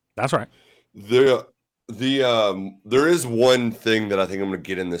them. That's right. There is one thing that I think I'm going to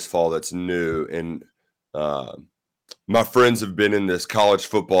get in this fall that's new, and my friends have been in this college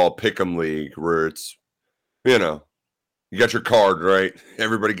football pick'em league where it's, you got your card, right?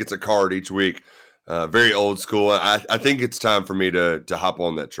 Everybody gets a card each week. Very old school. I think it's time for me to hop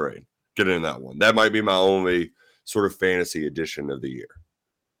on that train, get in that one. That might be my only sort of fantasy edition of the year.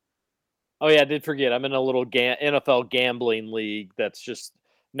 Oh yeah, I did forget. I'm in a little NFL gambling league that's just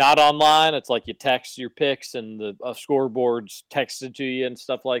not online. It's like you text your picks and the scoreboard's texted to you and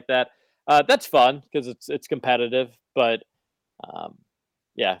stuff like that. That's fun because it's competitive, but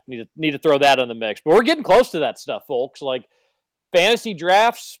need to throw that in the mix. But we're getting close to that stuff, folks. Like fantasy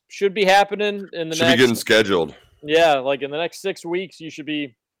drafts should be happening in the be getting scheduled. Yeah, like in the next 6 weeks, you should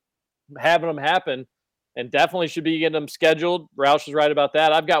be having them happen, and definitely should be getting them scheduled. Roush is right about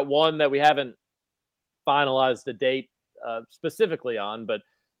that. I've got one that we haven't finalized the date specifically on, but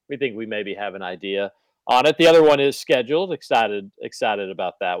we think we maybe have an idea on it. The other one is scheduled. Excited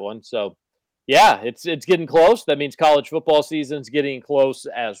about that one. So yeah, it's getting close. That means college football season's getting close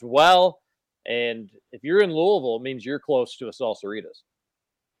as well. And if you're in Louisville, it means you're close to a Salsaritas.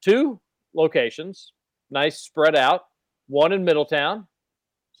 2 locations, nice spread out. 1 in Middletown,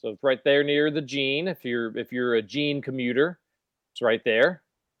 so it's right there near the Gene. If you're a Gene commuter, it's right there.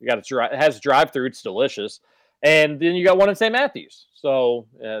 It has drive-through. It's delicious. And then you got 1 in St. Matthews. So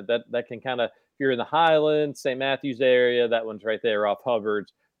that can kind of, if you're in the Highlands, St. Matthews area, that one's right there off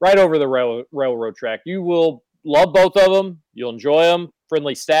Hubbard's, right over the railroad track. You will love both of them. You'll enjoy them.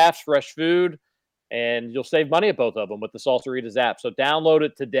 Friendly staffs, fresh food, and you'll save money at both of them with the Salsaritas app. So download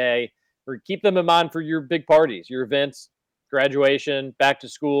it today, or keep them in mind for your big parties, your events, graduation, back to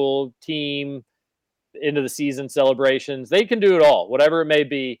school, team, end of the season celebrations. They can do it all. Whatever it may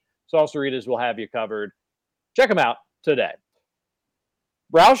be, Salsaritas will have you covered. Check them out today.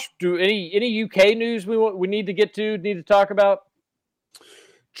 Roush, do any UK news we need to get to, need to talk about?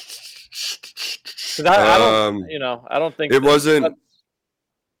 Because I don't think it wasn't.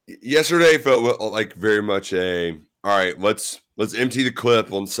 Yesterday felt like very much all right, let's empty the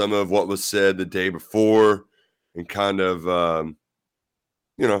clip on some of what was said the day before and kind of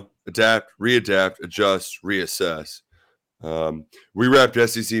adapt, readapt, adjust, reassess. We wrapped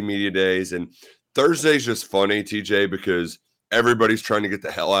SEC Media Days, and Thursday's just funny, TJ, because everybody's trying to get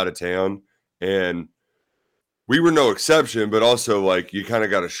the hell out of town, and we were no exception, but also like you kind of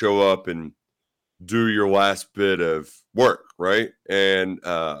got to show up and do your last bit of work, right? And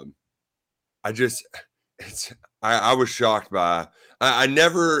I was shocked by I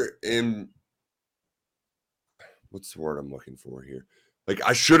never am. What's the word I'm looking for here? Like,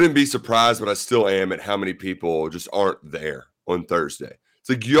 I shouldn't be surprised, but I still am at how many people just aren't there on Thursday. It's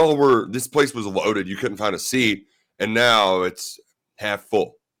like this place was loaded. You couldn't find a seat, and now it's half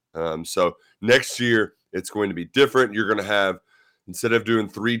full. So next year, it's going to be different. You're going to have, instead of doing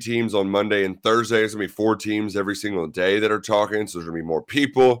 3 teams on Monday and Thursday, it's going to be 4 teams every single day that are talking. So there's going to be more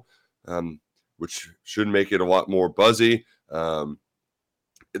people, which should make it a lot more buzzy.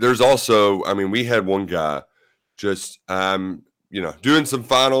 There's also, we had one guy just, doing some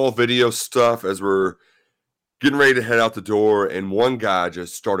final video stuff as we're getting ready to head out the door. And one guy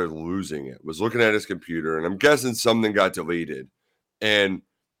just started losing it, was looking at his computer, and I'm guessing something got deleted. And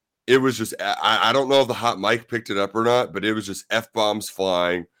it was just, I don't know if the hot mic picked it up or not, but it was just F-bombs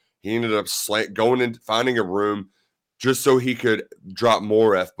flying. He ended up going and finding a room just so he could drop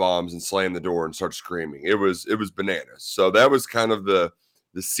more F-bombs and slam the door and start screaming. It was bananas. So that was kind of the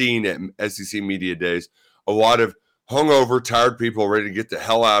scene at SEC Media Days. A lot of hungover, tired people ready to get the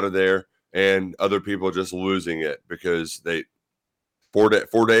hell out of there, and other people just losing it because 4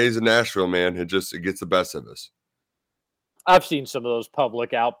 days in Nashville, man, it gets the best of us. I've seen some of those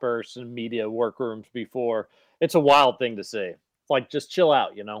public outbursts in media workrooms before. It's a wild thing to see. Like, just chill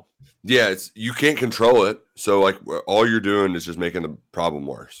out, Yeah, you can't control it. So, like, all you're doing is just making the problem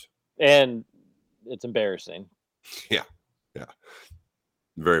worse. And it's embarrassing. Yeah.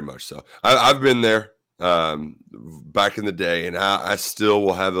 Very much so. I've been there back in the day, and I still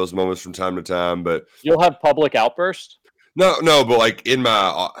will have those moments from time to time. But you'll have public outbursts? No, but like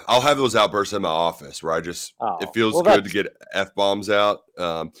I'll have those outbursts in my office where it feels good to get F-bombs out.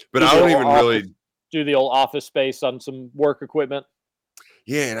 But I don't even really do the old Office Space on some work equipment.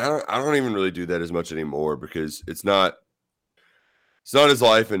 Yeah, and I don't even really do that as much anymore because it's not his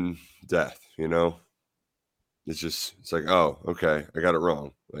life and death, It's like, oh, okay, I got it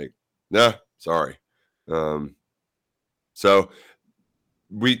wrong. Like, nah, sorry. So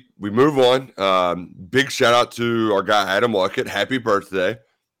we move on. Big shout out to our guy Adam Luckett. Happy birthday.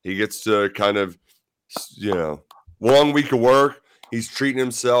 He gets to kind of, long week of work. He's treating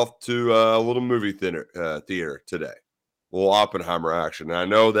himself to a little movie theater today. A little Oppenheimer action. And I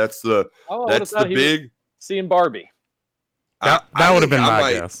know that's the big seeing Barbie. That would have been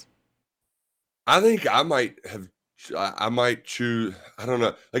my guess. I think I might choose. I don't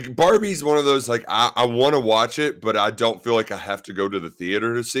know. Like, Barbie's one of those, like, I want to watch it, but I don't feel like I have to go to the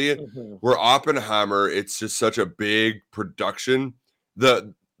theater to see it. Mm-hmm. Where Oppenheimer, it's just such a big production.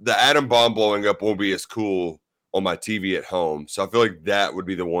 The atom bomb blowing up won't be as cool on my TV at home. So I feel like that would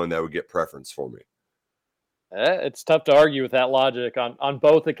be the one that would get preference for me. It's tough to argue with that logic on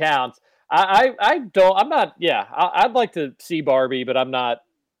both accounts. I'd like to see Barbie, but I'm not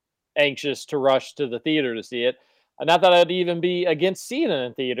anxious to rush to the theater to see it. Not that I'd even be against seeing it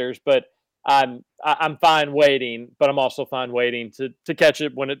in theaters, but I'm fine waiting. But I'm also fine waiting to catch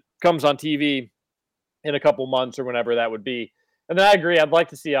it when it comes on TV in a couple months or whenever that would be. And then I agree. I'd like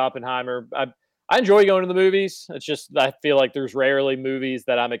to see Oppenheimer. I enjoy going to the movies. It's just I feel like there's rarely movies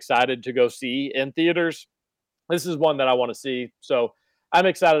that I'm excited to go see in theaters. This is one that I want to see, so I'm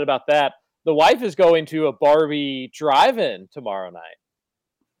excited about that. The wife is going to a Barbie drive-in tomorrow night.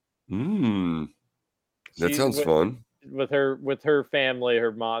 That sounds fun. With her family,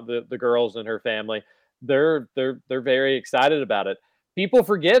 her mom, the girls in her family, they're very excited about it. People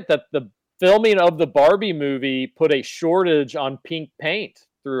forget that the filming of the Barbie movie put a shortage on pink paint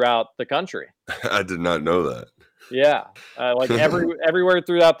throughout the country. I did not know that. Yeah, everywhere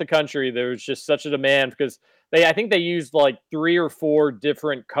throughout the country, there was just such a demand because I think they used like 3 or 4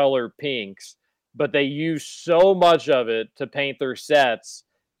 different color pinks, but they used so much of it to paint their sets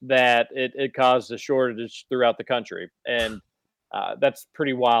that it caused a shortage throughout the country. And that's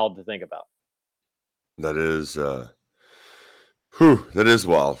pretty wild to think about. That is, that is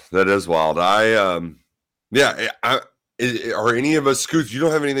wild. That is wild. Are any of us, Scoots, you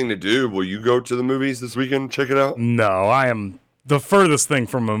don't have anything to do. Will you go to the movies this weekend? Check it out? No, I am The furthest thing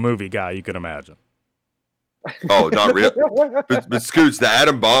from a movie guy you can imagine. Oh, not real. But Scoots, the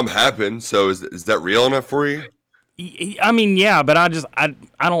atom bomb happened. So is that real enough for you? I mean, yeah, but I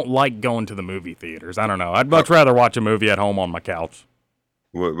don't like going to the movie theaters. I don't know. I'd much rather watch a movie at home on my couch.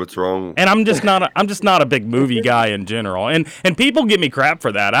 What's wrong? And I'm just not a big movie guy in general. And people give me crap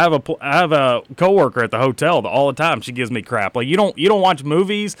for that. I have a coworker at the hotel that all the time she gives me crap. Like, you don't watch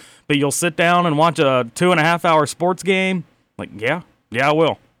movies, but you'll sit down and watch a 2.5 hour sports game. Like, yeah, I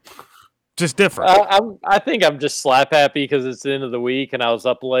will. Just different. I think I'm just slap happy because it's the end of the week and I was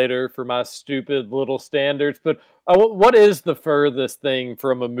up later for my stupid little standards. But what is the furthest thing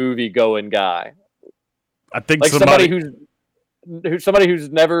from a movie going guy? I think like somebody who's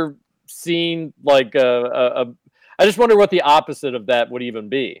never seen like I just wonder what the opposite of that would even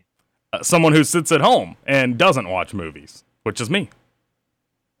be. Someone who sits at home and doesn't watch movies, which is me.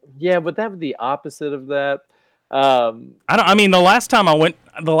 Yeah, but that would be the opposite of that. I mean, the last time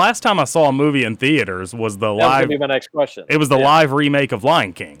I saw a movie in theaters was the that live. was gonna be my next question. It was the live remake of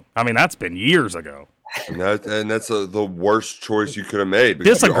Lion King. I mean, that's been years ago. And that's the worst choice you could have made.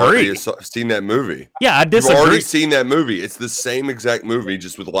 Because Disagree. You already have seen that movie. Yeah, I disagree. You've already seen that movie. It's the same exact movie,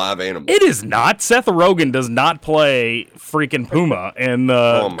 just with live animals. It is not. Seth Rogen does not play freaking Puma in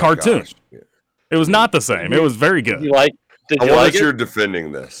the cartoon. Yeah. It was not the same. It was very good. Did you like you're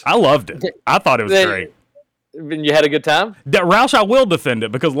defending this. I loved it. I thought it was great. And you had a good time? Roush, I will defend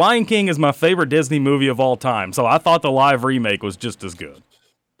it because Lion King is my favorite Disney movie of all time. So I thought the live remake was just as good.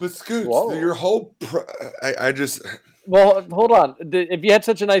 But Scoots, your whole I just... Well, hold on. If you had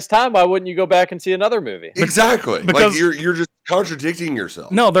such a nice time, why wouldn't you go back and see another movie? Exactly. Because like you're just contradicting yourself.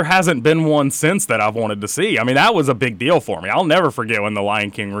 No, there hasn't been one since that I've wanted to see. I mean, that was a big deal for me. I'll never forget when the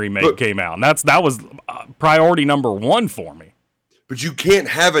Lion King remake came out. And that was priority number one for me. But you can't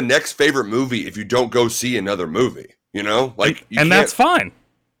have a next favorite movie if you don't go see another movie. You know, like, and that's fine.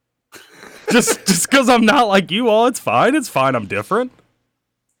 just because I'm not like you all, it's fine. It's fine. I'm different.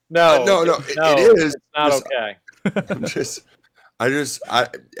 No, it is. It's not okay.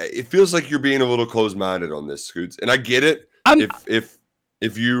 It feels like you're being a little closed-minded on this, Scoots, and I get it.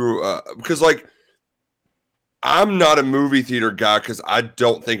 If you because like I'm not a movie theater guy because I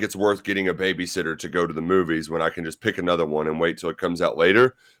don't think it's worth getting a babysitter to go to the movies when I can just pick another one and wait till it comes out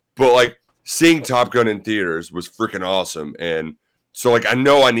later. But like seeing Top Gun in theaters was freaking awesome, and so like I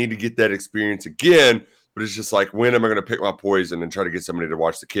know I need to get that experience again. But it's just like, when am I going to pick my poison and try to get somebody to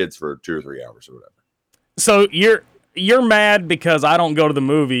watch the kids for 2 or 3 hours or whatever? So you're mad because I don't go to the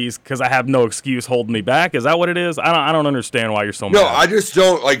movies because I have no excuse holding me back? Is that what it is? I don't understand why you're so mad. No, I just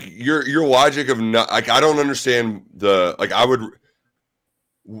don't like your logic of not like I don't understand the like I would.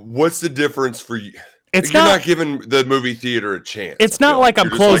 What's the difference for you? You're not giving the movie theater a chance. It's not like I'm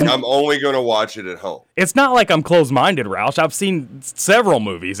closed. I'm only going to watch it at home. It's not like I'm closed-minded, Roush. I've seen several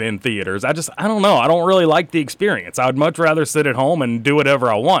movies in theaters. I don't know. I don't really like the experience. I would much rather sit at home and do whatever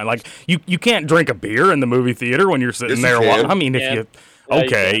I want. Like you can't drink a beer in the movie theater when you're sitting there. I mean,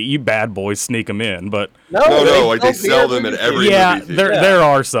 you bad boys sneak them in, but no, like they sell them at every movie theater. There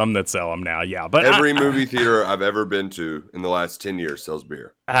are some that sell them now. Yeah, but every movie theater I've ever been to in the last 10 years sells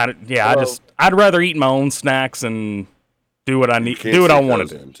beer. I'd rather eat my own snacks and do what I need, do what I want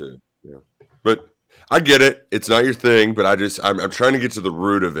to do. Yeah. But I get it. It's not your thing, but I'm trying to get to the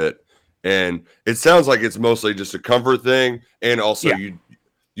root of it, and it sounds like it's mostly just a comfort thing, and also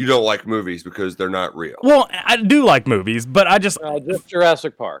you don't like movies because they're not real. Well, I do like movies, but I just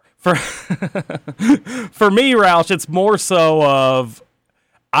Jurassic Park. For me, Roush, it's more so of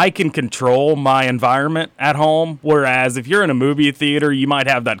I can control my environment at home, whereas if you're in a movie theater, you might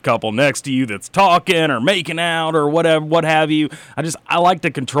have that couple next to you that's talking or making out or whatever, what have you. I like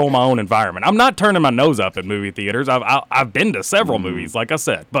to control my own environment. I'm not turning my nose up at movie theaters. I've been to several movies, like I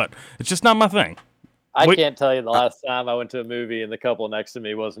said, but it's just not my thing. I can't tell you the last time I went to a movie and the couple next to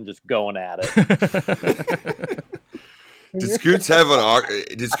me wasn't just going at it. Did Scoots have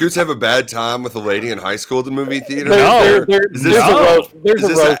a bad time with a lady in high school at the movie theater? There's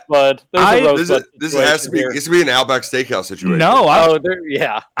a roast, bud. This has to be. This would be an Outback Steakhouse situation. No,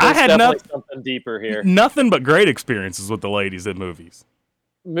 I had something deeper here. Nothing but great experiences with the ladies at movies.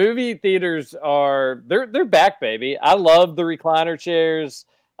 Movie theaters they're back, baby. I love the recliner chairs.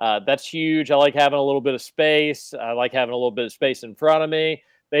 That's huge. I like having a little bit of space. I like having a little bit of space in front of me.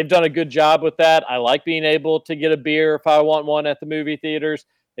 They've done a good job with that. I like being able to get a beer if I want one at the movie theaters.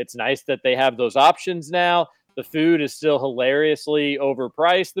 It's nice that they have those options now. The food is still hilariously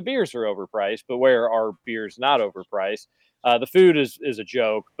overpriced. The beers are overpriced, but where are beers not overpriced? The food is a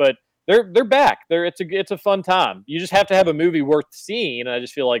joke, but they're back. It's a fun time. You just have to have a movie worth seeing. And I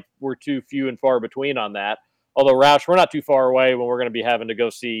just feel like we're too few and far between on that. Although, Roush, we're not too far away when we're going to be having to go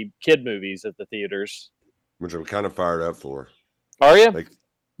see kid movies at the theaters. Which I'm kind of fired up for. Are you? Like,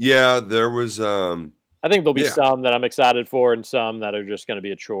 yeah, there was. I think there'll be some that I'm excited for, and some that are just going to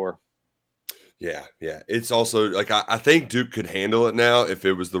be a chore. Yeah. It's also like I think Duke could handle it now if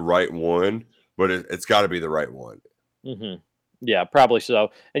it was the right one, but it's got to be the right one. Mm-hmm. Yeah, probably so.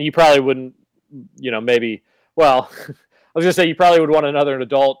 And you probably wouldn't, maybe. Well, I was gonna say you probably would want another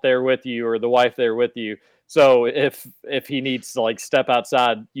adult there with you, or the wife there with you. So if he needs to like step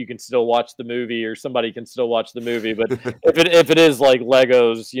outside, you can still watch the movie, or somebody can still watch the movie. But if it is like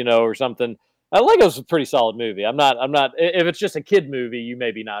Legos, or something, Legos is a pretty solid movie. I'm not. If it's just a kid movie, you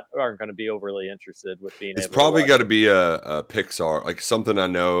maybe aren't going to be overly interested with being. It's probably got to be a Pixar, like something I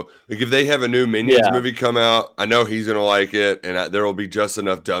know. Like if they have a new Minions movie come out, I know he's gonna like it, and there will be just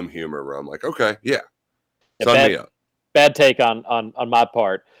enough dumb humor where I'm like, okay, sign me up. Bad take on my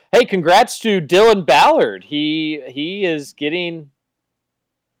part. Hey, congrats to Dylan Ballard. He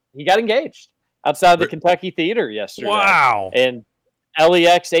got engaged outside the Kentucky Theater yesterday. Wow. And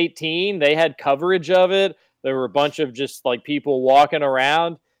LEX 18, they had coverage of it. There were a bunch of just like people walking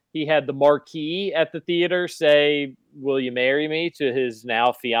around. He had the marquee at the theater say, "Will you marry me?" to his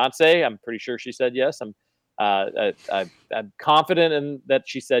now fiance. I'm pretty sure she said yes. I'm confident in that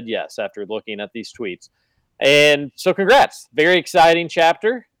she said yes after looking at these tweets. And so congrats. Very exciting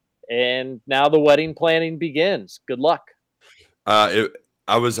chapter. And now the wedding planning begins. Good luck. I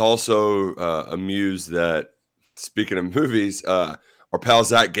was also amused that, speaking of movies, our pal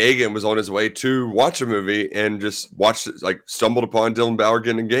Zach Gagan was on his way to watch a movie and just stumbled upon Dylan Ballard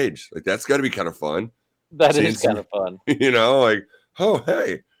getting engaged. Like, that's got to be kind of fun. That is kind of fun. Like, oh,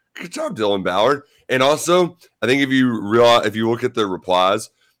 hey, good job, Dylan Ballard. And also, I think if you look at the replies,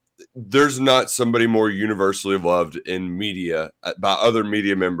 there's not somebody more universally loved in media by other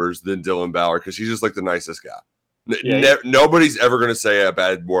media members than Dylan Ballard, because he's just like the nicest guy. Nobody's ever going to say a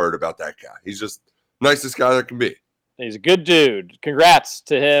bad word about that guy. He's just the nicest guy that can be. He's a good dude. Congrats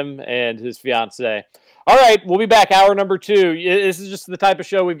to him and his fiance. All right, we'll be back. Hour number 2. This is just the type of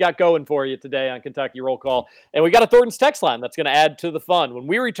show we've got going for you today on Kentucky Roll Call. And we got a Thornton's text line that's going to add to the fun when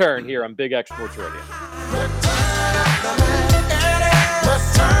we return here on Big X Sports Radio.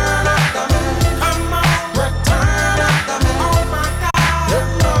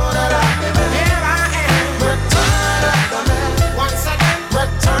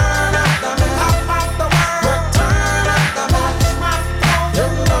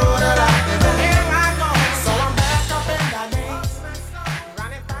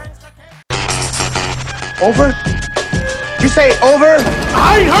 Over? You say over?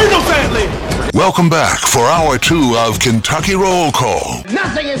 I ain't heard no family! Welcome back for hour 2 of Kentucky Roll Call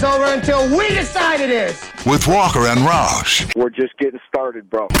Nothing is over until we decide it is! with Walker and Roush. We're just getting started,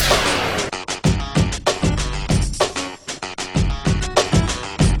 bro.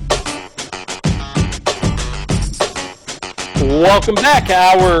 Welcome back.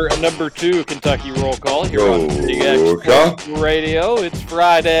 Hour number 2 of Kentucky Roll Call here on Big X Sports Radio. It's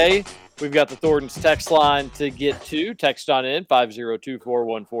Friday. We've got the Thornton's text line to get to. Text on in,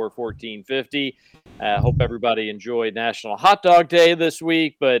 502-414-1450. Hope everybody enjoyed National Hot Dog Day this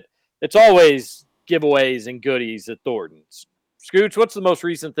week, but it's always giveaways and goodies at Thornton's. Scooch, what's the most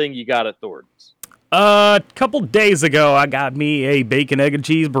recent thing you got at Thornton's? A couple days ago, I got me a bacon, egg, and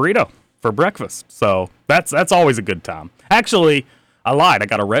cheese burrito for breakfast. So that's always a good time. Actually, I lied. I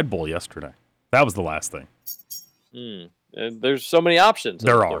got a Red Bull yesterday. That was the last thing. And there's so many options.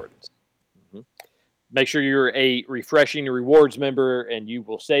 There are. Make sure you're a Refreshing Rewards member, and you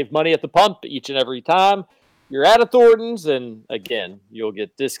will save money at the pump each and every time you're at a Thornton's. And again, you'll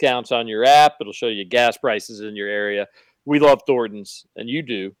get discounts on your app. It'll show you gas prices in your area. We love Thornton's, and you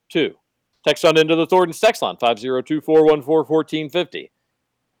do too. Text on into the Thornton's text line, 502-414-1450.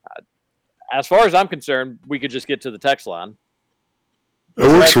 As far as I'm concerned, we could just get to the text line. It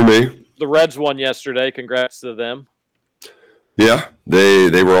works for me. The Reds won yesterday. Congrats to them. Yeah,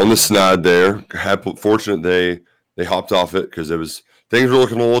 they were on the snide there. Fortunate they hopped off it because things were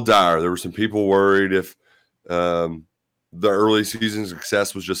looking a little dire. There were some people worried if the early season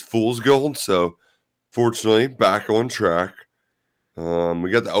success was just fool's gold. So fortunately, back on track.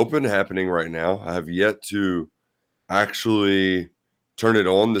 We got the Open happening right now. I have yet to actually turn it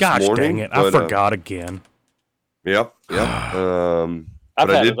on this morning. Gosh dang it! I forgot again. Yep. I've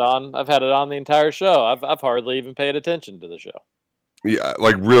had it on the entire show. I've hardly even paid attention to the show. Yeah,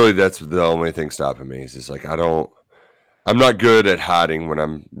 like really, that's the only thing stopping me. Is just like I'm not good at hiding when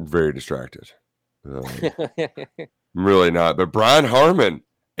I'm very distracted. I'm really not. But Brian Harman,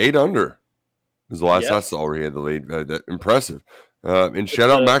 8 under, was the last I saw where he had the lead. Impressive. And shout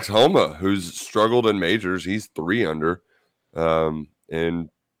out Max Homa, who's struggled in majors. He's 3 under and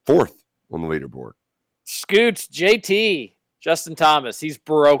 4th on the leaderboard. Scoots, JT, Justin Thomas. He's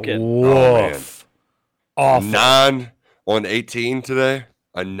broken. Woof. Awful. 9 on 18 today.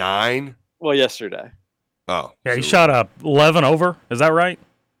 A 9? Well, yesterday. Oh. Yeah, he shot up 11 over. Is that right?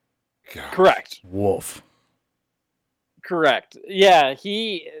 Gosh. Correct. Woof. Correct. Yeah,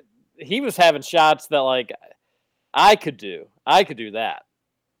 he was having shots that, like, I could do. I could do that.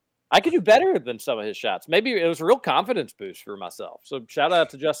 I could do better than some of his shots. Maybe it was a real confidence boost for myself. So shout out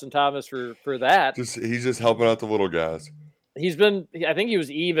to Justin Thomas for that. He's just helping out the little guys. I think he was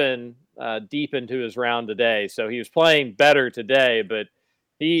even deep into his round today. So he was playing better today, but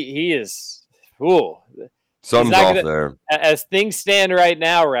he is, something's off there. As things stand right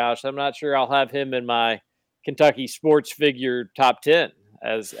now, Roush, I'm not sure I'll have him in my Kentucky sports figure top 10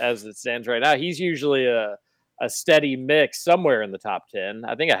 as it stands right now. He's usually a steady mix somewhere in the top 10.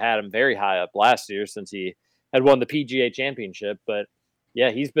 I think I had him very high up last year since he had won the PGA championship, but yeah,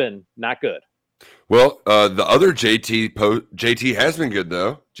 he's been not good. Well, the other JT has been good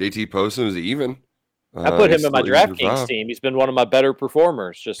though. JT Poston is even. I put him in my DraftKings team. He's been one of my better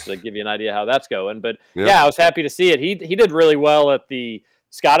performers, just to give you an idea how that's going. But yeah, I was happy to see it. He did really well at the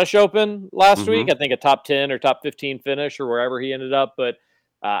Scottish Open last week. I think a top 10 or top 15 finish or wherever he ended up. But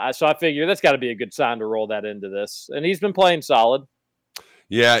so I figure that's got to be a good sign to roll that into this. And he's been playing solid.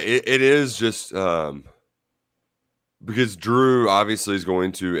 Yeah, it is just because Drew obviously is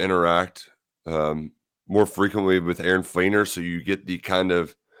going to interact more frequently with Aaron Fleener, so you get the kind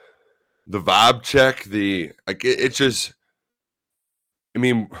of the vibe check. It's just, I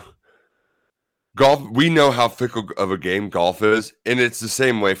mean, golf. We know how fickle of a game golf is, and it's the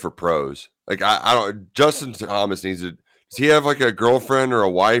same way for pros. Like I don't. Justin Thomas needs to. Does he have like a girlfriend or a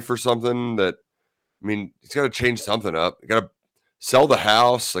wife or something that? I mean, he's got to change something up. You got to sell the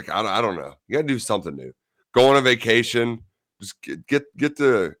house. Like I don't know. You got to do something new. Go on a vacation. Just get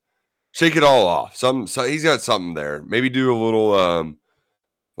the shake it all off. So he's got something there. Maybe do a little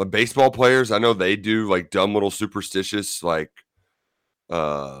like baseball players. I know they do like dumb little superstitious like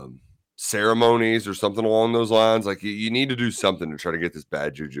ceremonies or something along those lines. Like you need to do something to try to get this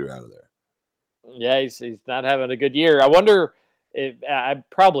bad juju out of there. Yeah, he's not having a good year. I wonder if I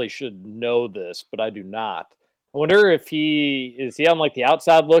probably should know this, but I do not. I wonder if he on like the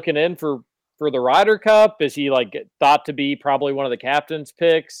outside looking in for the Ryder Cup? Is he like thought to be probably one of the captain's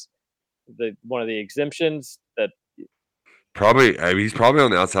picks? One of the exemptions that probably. I mean, he's probably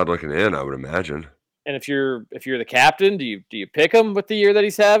on the outside looking in, I would imagine. And if you're the captain, do you pick him with the year that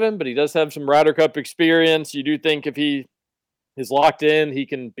he's having? But he does have some Ryder Cup experience. You do think if he is locked in, he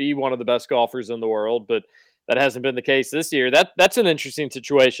can be one of the best golfers in the world, but that hasn't been the case this year. That's an interesting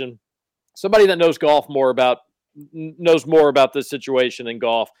situation. Somebody that knows more about this situation in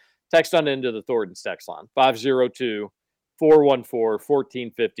golf. Text on into the Thornton's text line,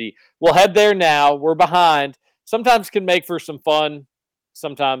 502-414-1450. We'll head there now. We're behind. Sometimes can make for some fun,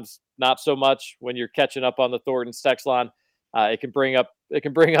 sometimes not so much when you're catching up on the Thornton's text line. It can bring up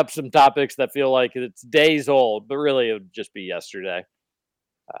some topics that feel like it's days old, but really it would just be yesterday.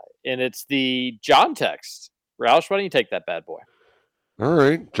 And it's the John text. Roush, why don't you take that bad boy? All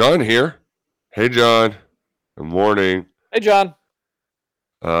right. John here. Hey, John. Good morning. Hey, John.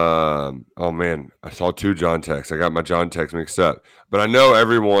 Oh man, I saw 2 John texts. I got my John text mixed up, but I know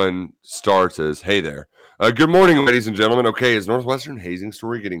everyone starts as "Hey there." Good morning, ladies and gentlemen. Okay, is Northwestern hazing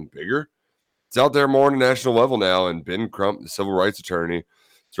story getting bigger? It's out there more on a national level now, and Ben Crump, the civil rights attorney,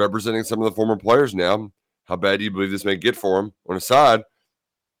 is representing some of the former players now. How bad do you believe this may get for him? On a side,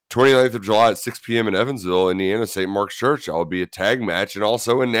 29th of July at 6 p.m. in Evansville, Indiana, St. Mark's Church. I will be a tag match and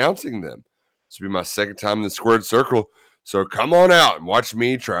also announcing them. This will be my second time in the squared circle. So come on out and watch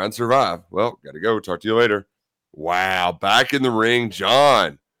me try and survive. Well, got to go. Talk to you later. Wow. Back in the ring,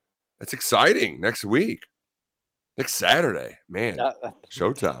 John. That's exciting. Next week. Next Saturday. Man,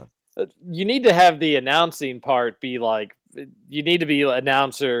 showtime. You need to have the announcing part be like, you need to be an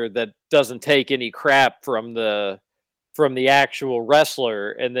announcer that doesn't take any crap from the actual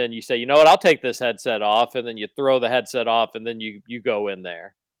wrestler. And then you say, you know what, I'll take this headset off. And then you throw the headset off and then you go in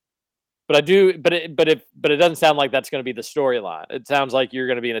there. But it doesn't sound like that's going to be the storyline. It sounds like you're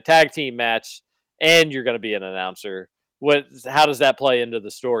going to be in a tag team match and you're going to be an announcer. How does that play into the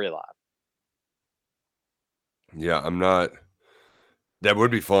storyline? Yeah, I'm not. That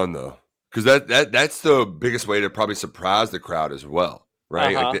would be fun though, because that's the biggest way to probably surprise the crowd as well,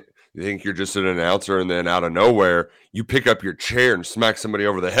 right? Like you think you're just an announcer, and then out of nowhere you pick up your chair and smack somebody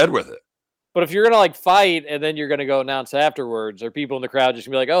over the head with it. But if you're going to like fight and then you're going to go announce afterwards, are people in the crowd just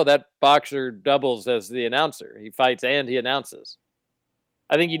going to be like, oh, that boxer doubles as the announcer. He fights and he announces.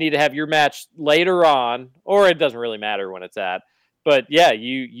 I think you need to have your match later on, or it doesn't really matter when it's at. But yeah,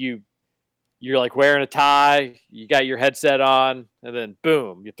 you're like wearing a tie, you got your headset on, and then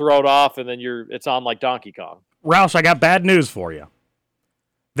boom, you throw it off, and then it's on like Donkey Kong. Roush, I got bad news for you.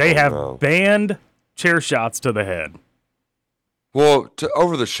 They have banned chair shots to the head. Well,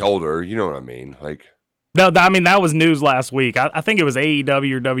 over the shoulder, you know what I mean? Like, no, I mean that was news last week. I think it was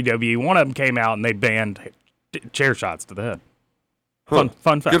AEW or WWE. One of them came out and they banned chair shots to the head. Fun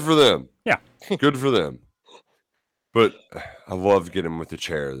fact. Good for them. Yeah, good for them. But I love getting with the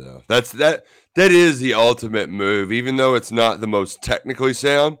chair though. That is the ultimate move. Even though it's not the most technically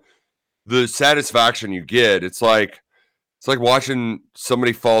sound, the satisfaction you get, it's like watching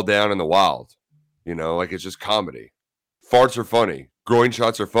somebody fall down in the wild. You know, like it's just comedy. Farts are funny. Groin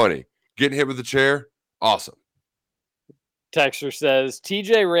shots are funny. Getting hit with a chair, awesome. Texter says,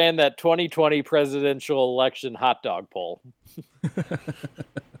 TJ ran that 2020 presidential election hot dog poll.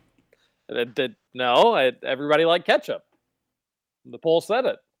 Everybody liked ketchup. The poll said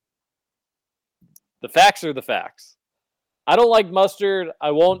it. The facts are the facts. I don't like mustard. I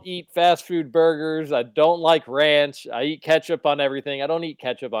won't eat fast food burgers. I don't like ranch. I eat ketchup on everything. I don't eat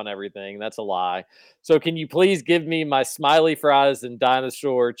ketchup on everything. That's a lie. So can you please give me my smiley fries and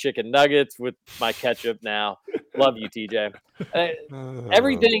dinosaur chicken nuggets with my ketchup now? Love you, TJ.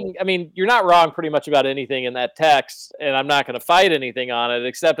 Everything, I mean, you're not wrong pretty much about anything in that text, and I'm not going to fight anything on it,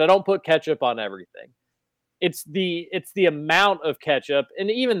 except I don't put ketchup on everything. It's the amount of ketchup, and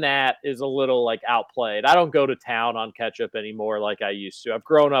even that is a little like outplayed. I don't go to town on ketchup anymore like I used to. I've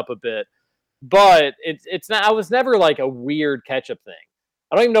grown up a bit, but it's not. I was never like a weird ketchup thing.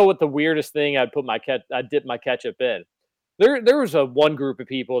 I don't even know what the weirdest thing I'd dip my ketchup in. There was one group of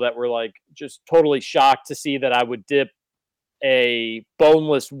people that were like just totally shocked to see that I would dip a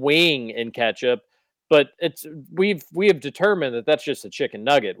boneless wing in ketchup. But we have determined that that's just a chicken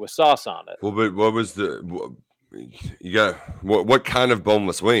nugget with sauce on it. Well, but what was what kind of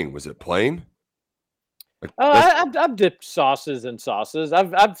boneless wing? Was it plain? I've dipped sauces in sauces.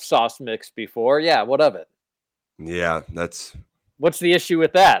 I've sauce mixed before. Yeah, what of it? Yeah, what's the issue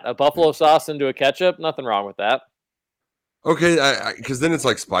with that? A buffalo sauce into a ketchup? Nothing wrong with that. Okay, because then it's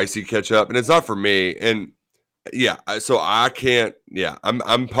like spicy ketchup, and it's not for me. And yeah, so I can't. Yeah,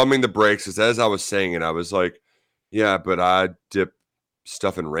 I'm pumping the brakes because as I was saying it, I was like, yeah, but I dip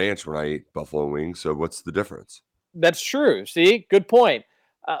stuff in ranch when I eat buffalo wings. So what's the difference? That's true. See, good point.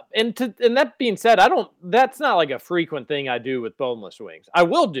 And that being said, that's not like a frequent thing I do with boneless wings. I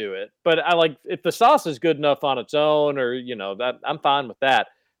will do it, but I like if the sauce is good enough on its own, or that I'm fine with that.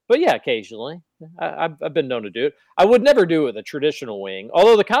 But yeah, occasionally I've been known to do it. I would never do it with a traditional wing,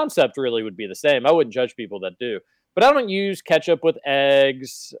 although the concept really would be the same. I wouldn't judge people that do. But I don't use ketchup with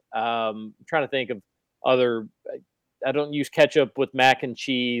eggs. I'm trying to think of other. I don't use ketchup with mac and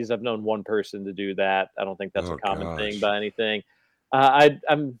cheese. I've known one person to do that. I don't think that's a common thing by anything. I'm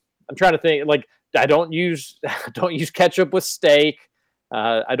trying to think. Like I don't use ketchup with steak.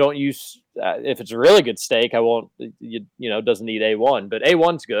 I don't use if it's a really good steak. I won't. It doesn't need A1, but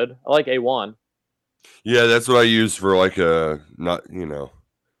A1's good. I like A1. Yeah, that's what I use for like a not.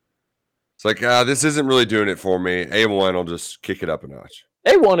 It's like this isn't really doing it for me. A1 will just kick it up a notch.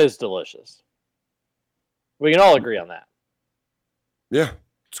 A1 is delicious. We can all agree on that. Yeah,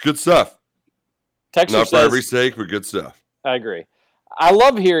 it's good stuff. Texas not for every steak, but good stuff. I agree. I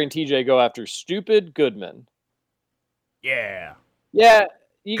love hearing TJ go after stupid Goodman. Yeah. Yeah,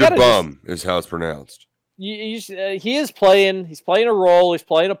 you got good bum is how it's pronounced. He is playing. He's playing a role. He's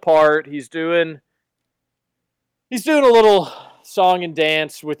playing a part. He's doing a little song and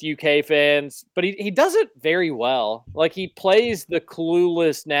dance with UK fans, but he does it very well. Like he plays the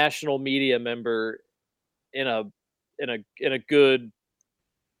clueless national media member in a good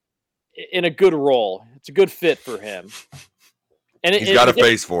role. It's a good fit for him. And he's got a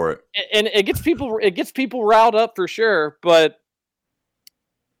face for it. And it gets people riled up for sure, but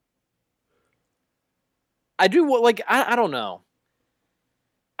I don't know.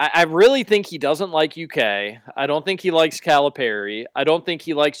 I really think he doesn't like UK. I don't think he likes Calipari. I don't think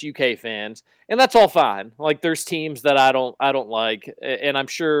he likes UK fans, and that's all fine. Like there's teams that I don't like, and I'm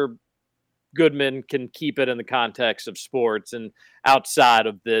sure Goodman can keep it in the context of sports and outside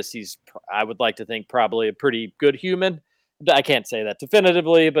of this. I would like to think probably a pretty good human. I can't say that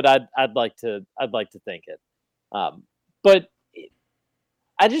definitively, but I'd like to think it. But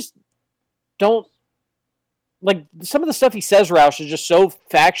I just don't. Like some of the stuff he says, Roush, is just so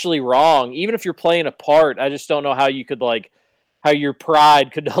factually wrong. Even if you're playing a part, I just don't know how you could how your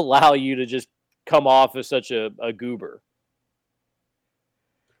pride could allow you to just come off as such a goober.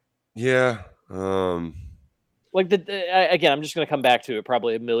 Yeah. like again, I'm just going to come back to it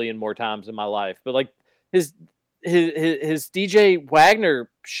probably a million more times in my life, but like his DJ Wagner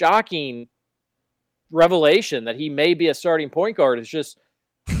shocking revelation that he may be a starting point guard is just.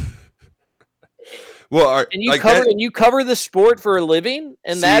 Well, and you cover the sport for a living,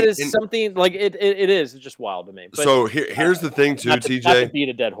 and that is something like it is. It's just wild to me. But, so here's the thing, too, TJ. Not to beat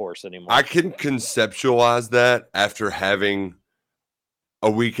a dead horse anymore. I can conceptualize that after having a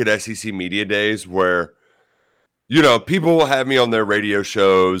week at SEC Media Days where, people will have me on their radio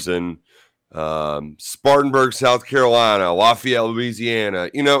shows and Spartanburg, South Carolina, Lafayette, Louisiana,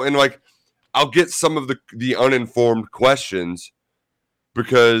 and like I'll get some of the uninformed questions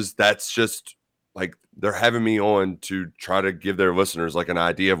because that's just like they're having me on to try to give their listeners like an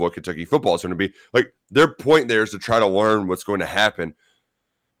idea of what Kentucky football is going to be. Like their point there is to try to learn what's going to happen.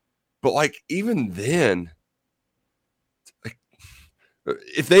 But like even then, like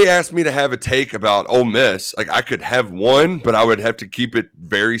if they asked me to have a take about Ole Miss, like I could have one, but I would have to keep it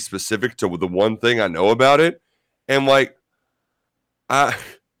very specific to the one thing I know about it. And like, I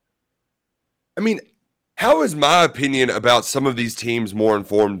mean, how is my opinion about some of these teams more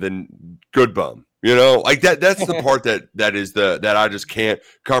informed than Good Bum? Like that's the part that I just can't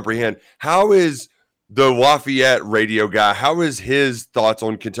comprehend. How is the Lafayette radio guy, how is his thoughts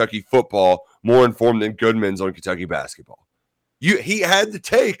on Kentucky football more informed than Goodman's on Kentucky basketball? He had the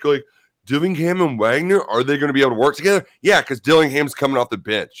take, like, Dillingham and Wagner, are they going to be able to work together? Yeah, because Dillingham's coming off the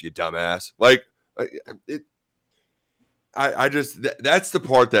bench, you dumbass. Like, that's the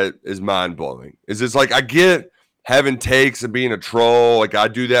part that is mind-blowing. Is it's like I get having takes and being a troll. Like I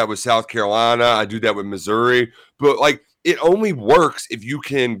do that with South Carolina. I do that with Missouri. But like it only works if you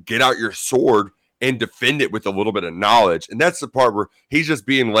can get out your sword and defend it with a little bit of knowledge. And that's the part where he's just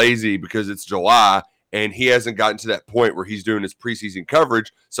being lazy because it's July and he hasn't gotten to that point where he's doing his preseason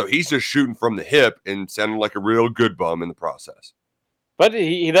coverage. So he's just shooting from the hip and sounding like a real good bum in the process. But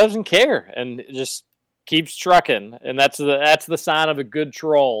he doesn't care and just keeps trucking. And that's the sign of a good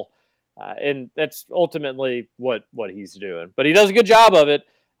troll. And that's ultimately what he's doing. But he does a good job of it.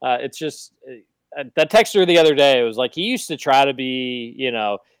 It's just that texter the other day, it was like he used to try to be,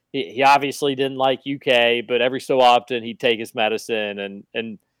 he obviously didn't like UK, but every so often he'd take his medicine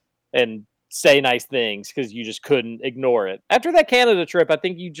and say nice things because you just couldn't ignore it. After that Canada trip, I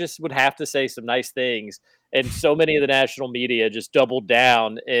think you just would have to say some nice things. And so many of the national media just doubled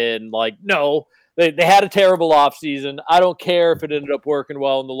down and like, no, they had a terrible offseason. I don't care if it ended up working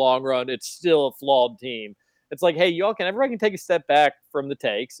well in the long run. It's still a flawed team. It's like, hey, everybody can take a step back from the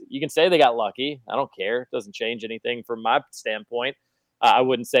takes. You can say they got lucky. I don't care. It doesn't change anything from my standpoint. I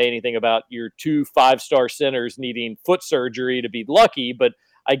wouldn't say anything about your 2 5-star centers needing foot surgery to be lucky, but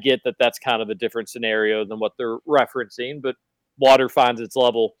I get that that's kind of a different scenario than what they're referencing. But water finds its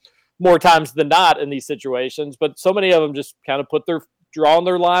level more times than not in these situations. But so many of them just kind of drawing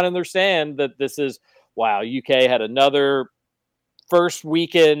their line in their sand that this is, wow, UK had another first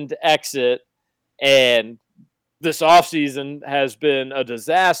weekend exit and this offseason has been a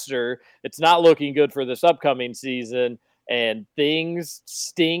disaster. It's not looking good for this upcoming season and things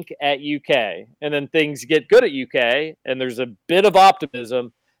stink at UK. And then things get good at UK and there's a bit of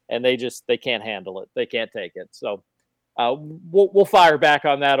optimism and they can't handle it. They can't take it. So we'll fire back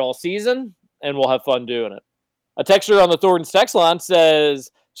on that all season and we'll have fun doing it. A texter on the Thornton's text line says,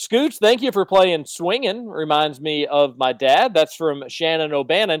 Scooch, thank you for playing Swingin'. Reminds me of my dad. That's from Shannon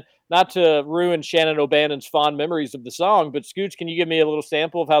O'Bannon. Not to ruin Shannon O'Bannon's fond memories of the song, but Scooch, can you give me a little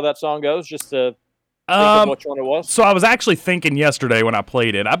sample of how that song goes just to think of which one it was? So I was actually thinking yesterday when I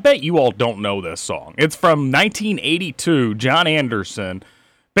played it, I bet you all don't know this song. It's from 1982, John Anderson.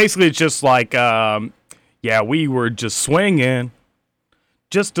 Basically, it's just like, yeah, we were just swinging,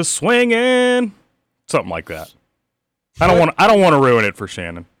 just a swinging, something like that. I don't want to ruin it for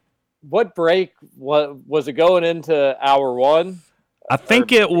Shannon. What break was it going into hour one? I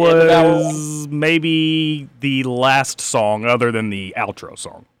think it was maybe the last song other than the outro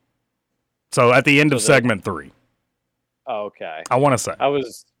song. So at the end of segment 3. Okay. I want to say. I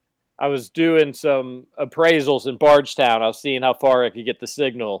was doing some appraisals in Bardstown. I was seeing how far I could get the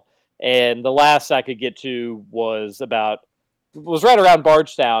signal. And the last I could get to was right around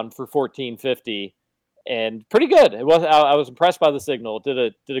Bardstown for 1450. And pretty good. It was. I was impressed by the signal.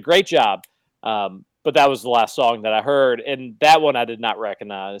 It did a great job. But that was the last song that I heard, and that one I did not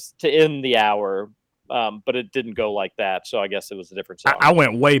recognize to end the hour. But it didn't go like that, so I guess it was a different song. I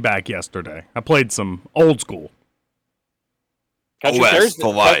went way back yesterday. I played some old school. Country Thursday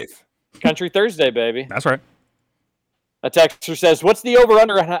for life. Country Thursday, baby. That's right. A texter says, "What's the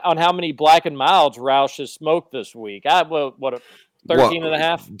over/under on how many Black and Milds Roush has smoked this week?" 13 and a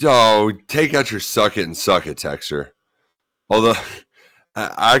half? Oh, take out your suck it and suck it, Texter. Although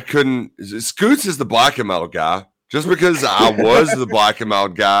I couldn't. Scoots is the black and mild guy. Just because I was the black and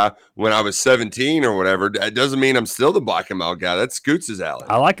mild guy when I was 17 or whatever, that doesn't mean I'm still the black and mild guy. That's Scoots' alley.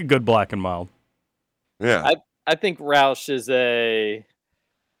 I like a good black and mild. Yeah. I think Roush is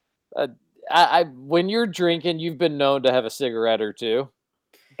when you're drinking, you've been known to have a cigarette or two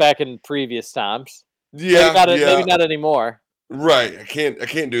back in previous times. Yeah. Maybe not anymore. Right. I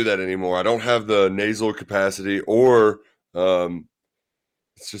can't do that anymore. I don't have the nasal capacity or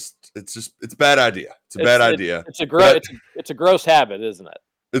it's a bad idea. It's a bad idea. It's a gross habit, isn't it?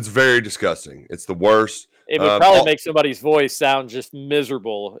 It's very disgusting. It's the worst. It would probably make somebody's voice sound just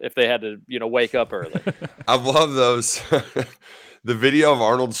miserable if they had to, wake up early. I love those. The video of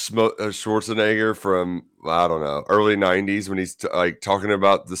Arnold Schwarzenegger from, I don't know, early 90s when he's talking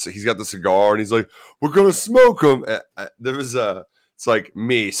about this. He's got the cigar and he's like, we're going to smoke them. There was it's like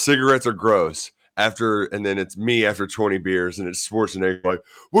me, cigarettes are gross. And then it's me after 20 beers, and it's Schwarzenegger like,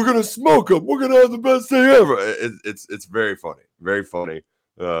 we're gonna smoke them, we're gonna have the best day ever. It's very funny, very funny.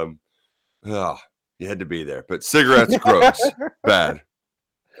 You had to be there, but cigarettes, gross, bad.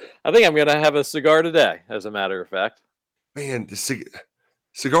 I think I'm gonna have a cigar today, as a matter of fact. Man,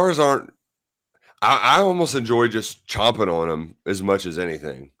 cigars aren't. I almost enjoy just chomping on them as much as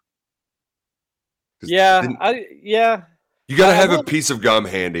anything. Yeah. You gotta have a piece of gum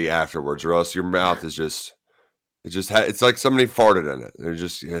handy afterwards, or else your mouth is it's like somebody farted in it. They're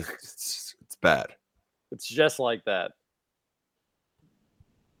just, it's bad. It's just like that.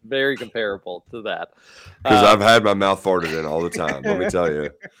 Very comparable to that. Because I've had my mouth farted in all the time. Let me tell you.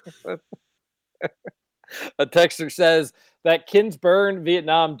 A texter says that Kinsburn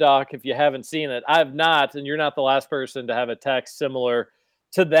Vietnam doc, if you haven't seen it, I have not, and you're not the last person to have a text similar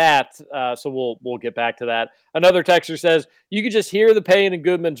to that, so we'll get back to that. Another texter says you could just hear the pain in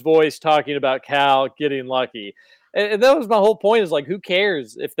Goodman's voice talking about Cal getting lucky, and that was my whole point. Is like, who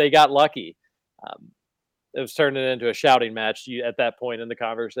cares if they got lucky? It was turning into a shouting match at that point in the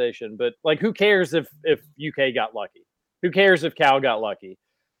conversation. But like, who cares if UK got lucky? Who cares if Cal got lucky?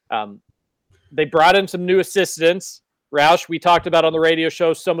 They brought in some new assistants. Roush, we talked about on the radio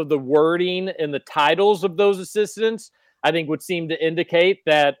show some of the wording and the titles of those assistants. I think would seem to indicate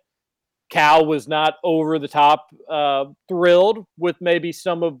that Cal was not over the top thrilled with maybe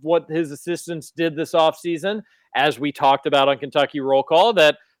some of what his assistants did this offseason. As we talked about on Kentucky Roll Call,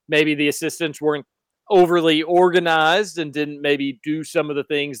 that maybe the assistants weren't overly organized and didn't maybe do some of the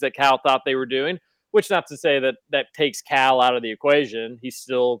things that Cal thought they were doing, which not to say that takes Cal out of the equation. He's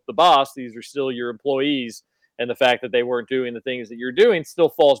still the boss. These are still your employees. And the fact that they weren't doing the things that you're doing still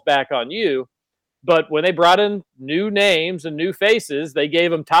falls back on you. But when they brought in new names and new faces, they gave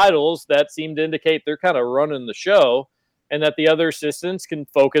them titles that seemed to indicate they're kind of running the show, and that the other assistants can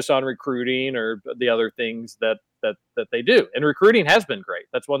focus on recruiting or the other things that they do. And recruiting has been great.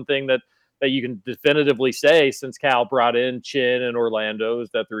 That's one thing that you can definitively say since Cal brought in Chin and Orlando,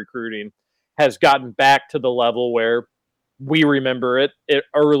 is that the recruiting has gotten back to the level where we remember it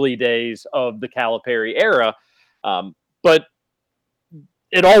early days of the Calipari era. But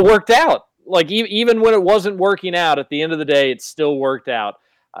it all worked out. Like, even when it wasn't working out, at the end of the day, it still worked out.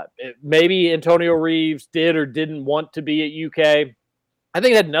 Maybe Antonio Reeves did or didn't want to be at UK. I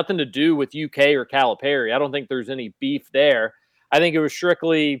think it had nothing to do with UK or Calipari. I don't think there's any beef there. I think it was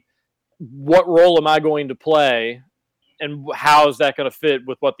strictly, what role am I going to play, and how is that going to fit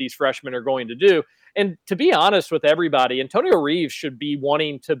with what these freshmen are going to do? And to be honest with everybody, Antonio Reeves should be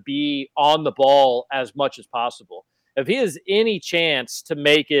wanting to be on the ball as much as possible. If he has any chance to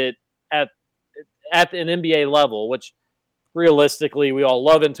make it at an NBA level, which realistically we all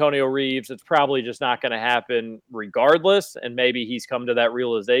love Antonio Reeves, it's probably just not going to happen regardless, and maybe he's come to that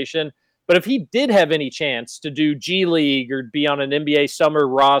realization. But if he did have any chance to do G League or be on an NBA summer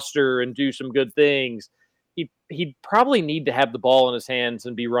roster and do some good things, he'd probably need to have the ball in his hands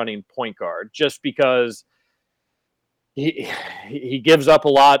and be running point guard, just because he gives up a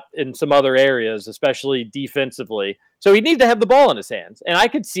lot in some other areas, especially defensively. So he'd need to have the ball in his hands. And I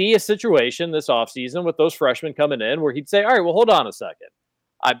could see a situation this offseason with those freshmen coming in where he'd say, all right, well, hold on a second.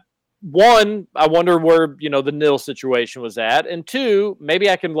 I wonder where, the nil situation was at. And two, maybe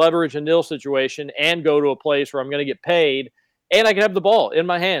I can leverage a nil situation and go to a place where I'm going to get paid and I can have the ball in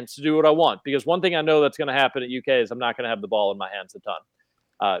my hands to do what I want. Because one thing I know that's going to happen at UK is I'm not going to have the ball in my hands a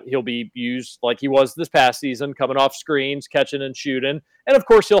ton. He'll be used like he was this past season, coming off screens, catching and shooting. And, of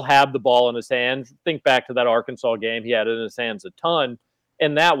course, he'll have the ball in his hands. Think back to that Arkansas game. He had it in his hands a ton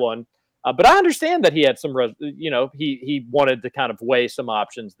in that one. But I understand that he had some, he wanted to kind of weigh some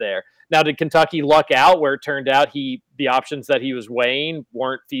options there. Now, did Kentucky luck out where it turned out the options that he was weighing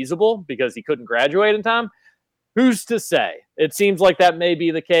weren't feasible because he couldn't graduate in time? Who's to say? It seems like that may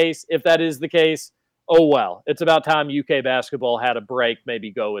be the case. If that is the case, oh well. It's about time UK basketball had a break,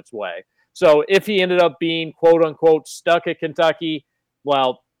 maybe go its way. So if he ended up being, quote unquote, stuck at Kentucky,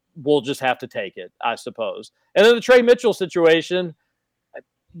 well, we'll just have to take it, I suppose. And then the Trey Mitchell situation,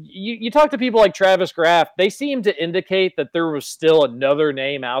 you talk to people like Travis Graff, they seem to indicate that there was still another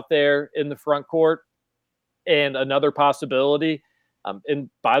name out there in the front court and another possibility. And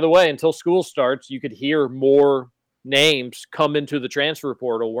by the way, until school starts, you could hear more names come into the transfer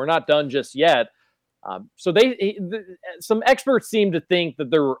portal. We're not done just yet. So some experts seem to think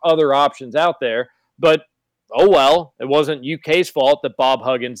that there were other options out there, but oh well, it wasn't UK's fault that Bob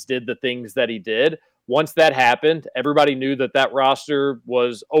Huggins did the things that he did. Once that happened, everybody knew that roster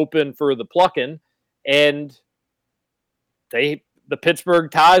was open for the plucking, and the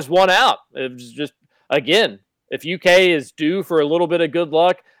Pittsburgh ties won out. It was just, again, if UK is due for a little bit of good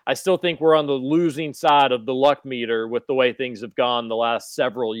luck, I still think we're on the losing side of the luck meter with the way things have gone the last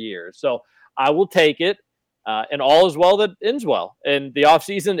several years. So I will take it, and all is well that ends well. And the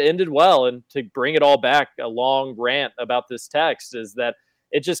offseason ended well. And to bring it all back, a long rant about this text is that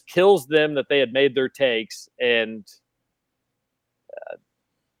it just kills them that they had made their takes and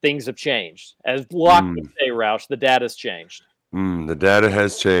things have changed. As Locke would say, Roush, the data's changed. The data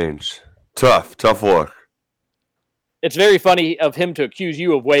has changed. Tough look. It's very funny of him to accuse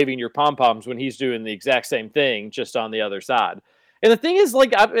you of waving your pom-poms when he's doing the exact same thing, just on the other side. And the thing is,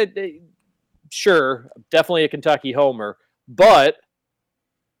 like, sure, definitely a Kentucky homer, but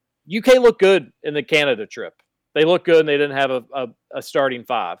UK looked good in the Canada trip. They looked good, and they didn't have a starting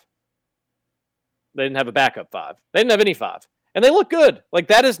five. They didn't have a backup five. They didn't have any five. And they look good. Like,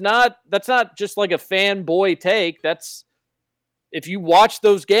 that's not just like a fanboy take. That's, if you watch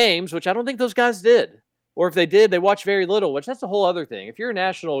those games, which I don't think those guys did, or if they did, they watched very little, which that's a whole other thing. If you're a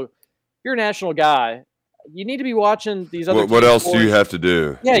national guy, you need to be watching these other What else do you have to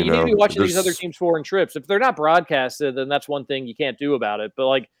do? Yeah, you need to be watching these other teams' foreign trips. If they're not broadcasted, then that's one thing you can't do about it. But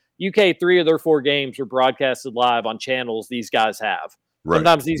like UK, 3 of their 4 games were broadcasted live on channels these guys have. Right.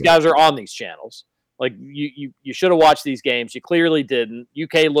 Sometimes these guys are on these channels. Like you should have watched these games. You clearly didn't.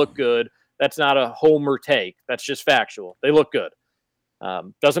 UK looked good. That's not a homer take. That's just factual. They look good.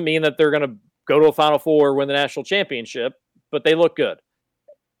 Doesn't mean that they're going to go to a Final Four, win the national championship, but they look good.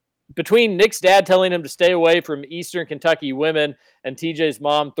 Between Nick's dad telling him to stay away from Eastern Kentucky women and TJ's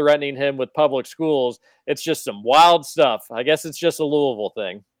mom threatening him with public schools, it's just some wild stuff. I guess it's just a Louisville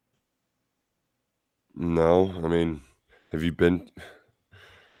thing. No, I mean, have you been?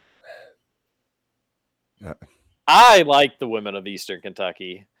 I like the women of Eastern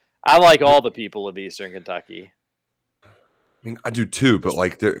Kentucky. I like all the people of Eastern Kentucky. I mean, I do too, but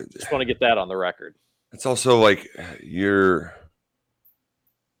like, just want to get that on the record. It's also like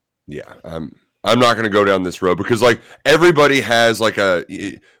yeah, I'm not going to go down this road because like everybody has like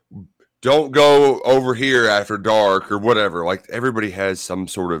don't go over here after dark or whatever. Like everybody has some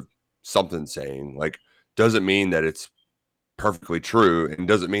sort of something saying, like, doesn't mean that it's perfectly true and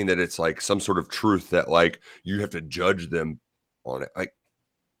doesn't mean that it's like some sort of truth that like you have to judge them on it. Like,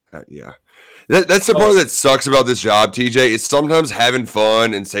 yeah, that's the part that sucks about this job, TJ. It's sometimes having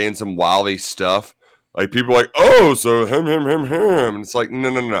fun and saying some wily stuff. Like people are like, oh, so him. And it's like,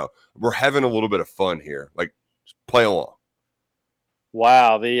 no. We're having a little bit of fun here. Like, just play along.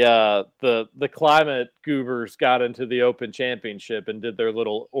 Wow, the climate goobers got into the Open Championship and did their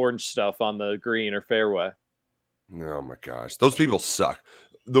little orange stuff on the green or fairway. Oh my gosh, those people suck.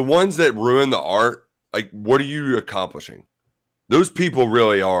 The ones that ruin the art, like, what are you accomplishing? Those people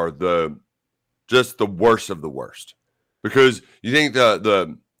really are just the worst of the worst. Because you think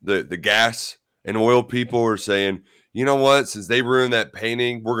the gas and oil people are saying, you know what, since they ruined that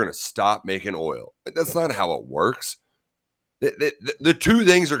painting, we're going to stop making oil. That's not how it works. The two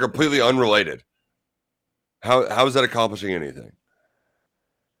things are completely unrelated. How is that accomplishing anything?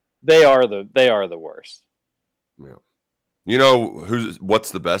 They are the worst. Yeah. You know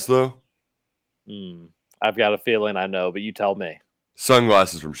what's the best though? I've got a feeling I know, but you tell me.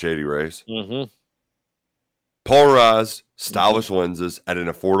 Sunglasses from Shady Rays. Mm-hmm. Polarized, stylish lenses at an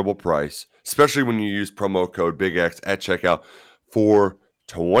affordable price, especially when you use promo code BigX at checkout for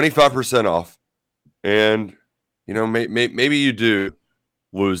 25% off. And, you know, maybe you do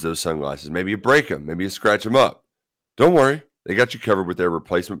lose those sunglasses. Maybe you break them. Maybe you scratch them up. Don't worry. They got you covered with their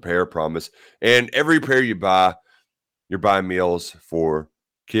replacement pair promise. And every pair you buy, you're buying meals for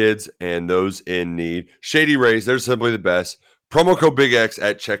kids and those in need. Shady Rays, they're simply the best. Promo code Big X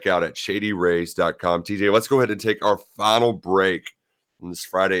at checkout at shadyrays.com. TJ, let's go ahead and take our final break on this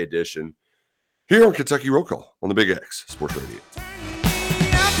Friday edition here on Kentucky Roll Call on the Big X Sports Radio.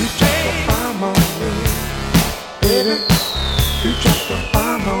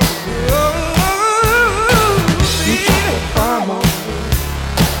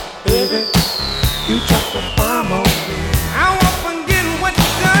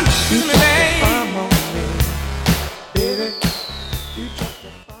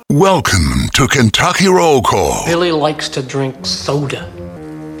 Welcome to Kentucky Roll Call. Billy likes to drink soda.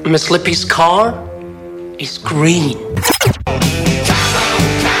 Miss Lippy's car is green.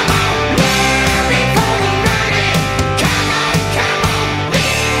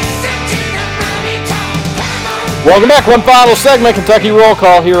 Welcome back. One final segment, Kentucky Roll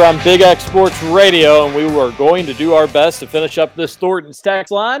Call here on Big X Sports Radio, and we were going to do our best to finish up this Thornton's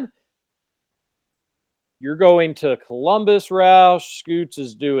text line. You're going to Columbus, Roush. Scoots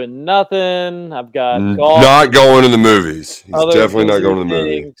is doing nothing. I've got golf. Not going to the movies. He's definitely not going to the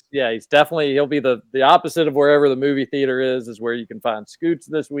movie. Yeah, he'll be the opposite of wherever the movie theater is where you can find Scoots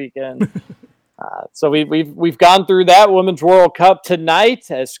this weekend. So we've gone through that Women's World Cup tonight.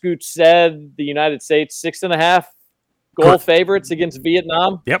 As Scoots said, the United States 6.5 goal favorites against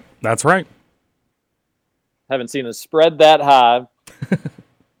Vietnam. Yep, that's right. Haven't seen a spread that high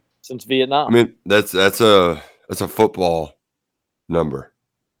since Vietnam. I mean, that's a football number.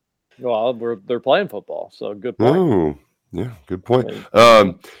 Well, they're playing football, so good point. Oh, yeah, good point.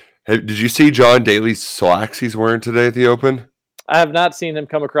 Did you see John Daly's slacks he's wearing today at the Open? I have not seen him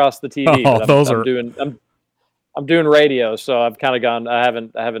come across the TV. I'm doing radio, so I've kind of gone. I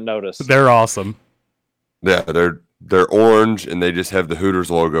haven't noticed. They're awesome. Yeah, they're orange and they just have the Hooters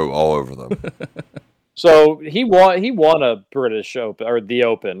logo all over them. So he won a British Open or the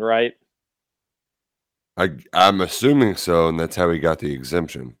Open, right? I'm assuming so, and that's how he got the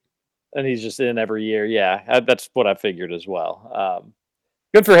exemption. And he's just in every year. Yeah, that's what I figured as well.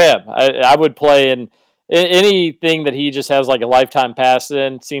 Good for him. I would play in anything that he just has like a lifetime pass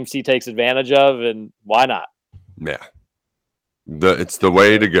in. Seems he takes advantage of, and why not? Yeah, it's the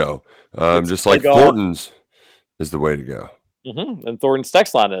way to go. Just like Thornton's is the way to go. Mm-hmm. And Thornton's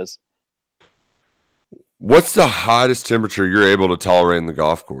text line is. What's the hottest temperature you're able to tolerate in the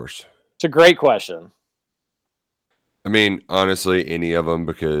golf course? It's a great question. I mean, honestly, any of them,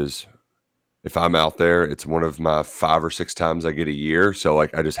 because if I'm out there, it's one of my 5 or 6 times I get a year. So,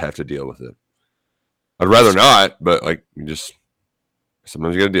 like, I just have to deal with it. I'd rather not, but, like,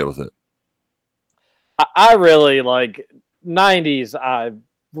 sometimes you got to deal with it. I really like 90s. I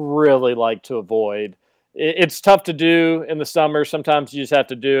really like to avoid. It's tough to do in the summer. Sometimes you just have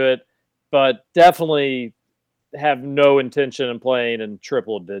to do it. But definitely have no intention in playing in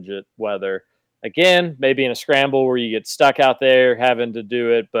triple-digit weather. Again, maybe in a scramble where you get stuck out there having to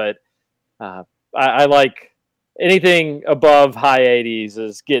do it. But I like anything above high 80s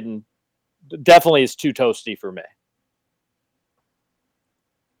is definitely is too toasty for me.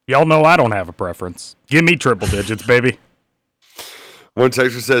 Y'all know I don't have a preference. Give me triple digits, baby. One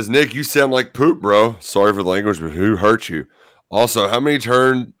texter says, Nick, you sound like poop, bro. Sorry for the language, but who hurt you? Also, how many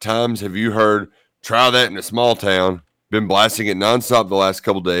times have you heard, try that in a small town, been blasting it nonstop the last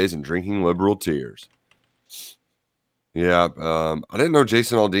couple days and drinking liberal tears? Yeah, I didn't know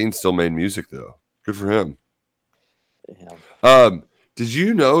Jason Aldean still made music, though. Good for him. Yeah. Did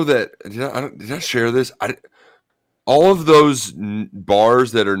you know that, did I share this? All of those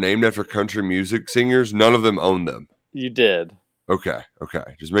bars that are named after country music singers, none of them own them. You did. Okay.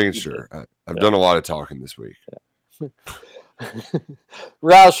 Just making sure. I've done a lot of talking this week. Yeah.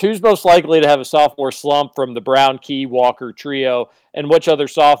 Roush, who's most likely to have a sophomore slump from the Brown, Key, Walker trio, and which other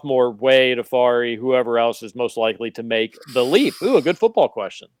sophomore, Wade, Afari, whoever else is most likely to make the leap? Ooh, a good football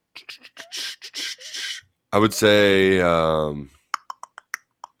question. I would say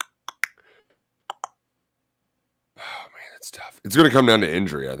it's tough. It's going to come down to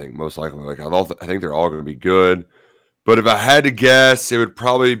injury, I think, most likely. Like I think they're all going to be good. But if I had to guess, it would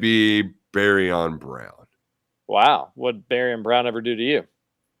probably be Barrion Brown. Wow. What'd Barrion Brown ever do to you?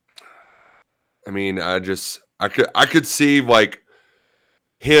 I mean, I could see like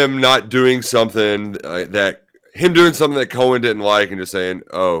him not doing something that Cohen didn't like and just saying,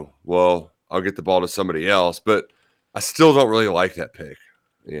 oh, well, I'll get the ball to somebody else. But I still don't really like that pick.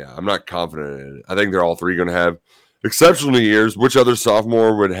 Yeah, I'm not confident in it. I think they're all three going to have exceptional years. Which other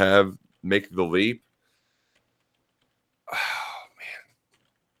sophomore would make the leap?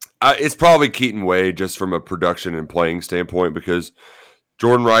 It's probably Keaton Wade just from a production and playing standpoint because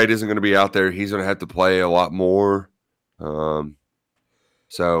Jordan Wright isn't going to be out there. He's going to have to play a lot more.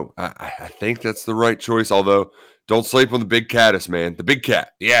 So I think that's the right choice. Although, don't sleep on the big Caddis, man. The big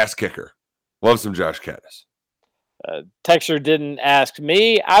cat, the ass kicker. Love some Josh Caddis. Texture didn't ask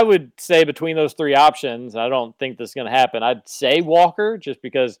me. I would say between those three options, I don't think this is going to happen. I'd say Walker just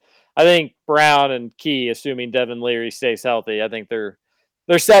because I think Brown and Key, assuming Devin Leary stays healthy, I think they're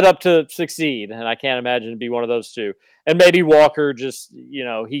set up to succeed, and I can't imagine it'd be one of those two. And maybe Walker just,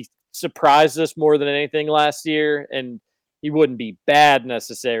 he surprised us more than anything last year, and he wouldn't be bad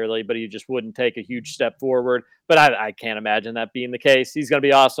necessarily, but he just wouldn't take a huge step forward. But I can't imagine that being the case. He's going to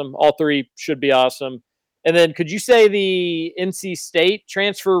be awesome. All three should be awesome. And then could you say the NC State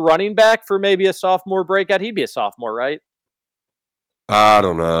transfer running back for maybe a sophomore breakout? He'd be a sophomore, right? I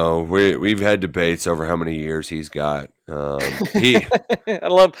don't know. We've had debates over how many years he's got. I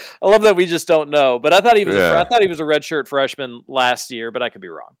love that we just don't know. But I thought he was I thought he was a redshirt freshman last year, but I could be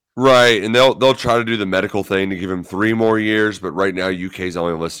wrong. Right, and they'll try to do the medical thing to give him 3 more years, but right now UK's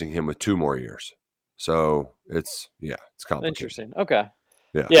only listing him with 2 more years. So it's complicated. Interesting. Okay.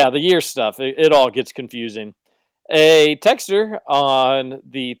 Yeah, the year stuff, it all gets confusing. A texter on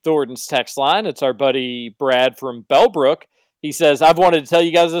the Thornton's text line, it's our buddy Brad from Bellbrook. He says, I've wanted to tell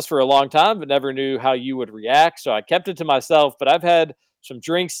you guys this for a long time, but never knew how you would react, so I kept it to myself, but I've had some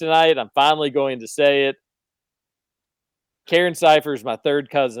drinks tonight. I'm finally going to say it. Karen Cypher is my third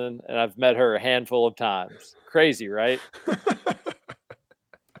cousin, and I've met her a handful of times. Crazy, right?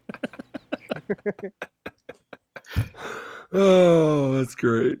 Oh, that's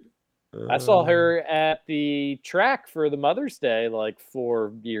great. I saw her at the track for the Mother's Day like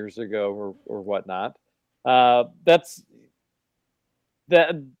 4 years ago or whatnot. That's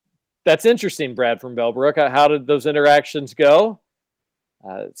interesting, Brad from Bellbrook. How did those interactions go?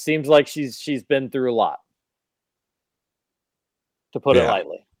 It seems like she's been through a lot, to put it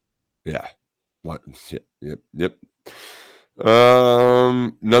lightly. Yeah. What? Yep.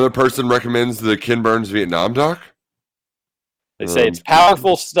 Another person recommends the Ken Burns Vietnam doc. They say it's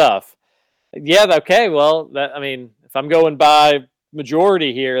powerful stuff. Yeah, okay. Well, if I'm going by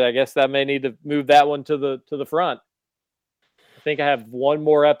majority here, I guess that may need to move that one to the front. I think I have one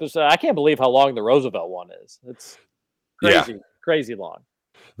more episode. I can't believe how long the Roosevelt one is. It's crazy long.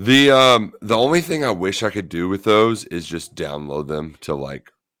 The only thing I wish I could do with those is just download them to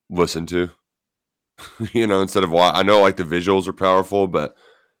listen to. Instead of I know the visuals are powerful, but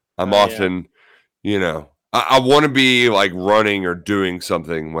I'm often, I want to be running or doing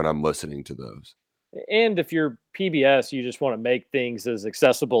something when I'm listening to those. And if you're PBS, you just want to make things as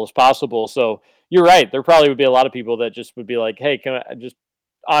accessible as possible. So you're right. There probably would be a lot of people that just would be like, hey, can I just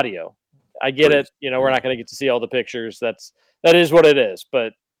audio? I get it. We're not going to get to see all the pictures. That is what it is,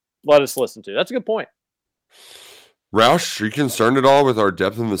 but let us listen to it. That's a good point. Roush, are you concerned at all with our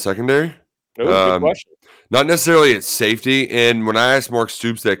depth in the secondary? Good question. Not necessarily at safety. And when I asked Mark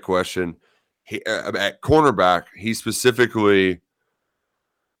Stoops that question, at cornerback, he specifically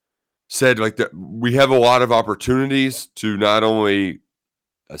said that we have a lot of opportunities to not only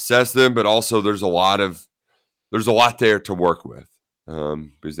assess them, but also there's a lot there to work with.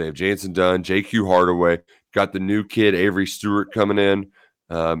 Because they have Jansen Dunn, JQ Hardaway, got the new kid Avery Stewart coming in,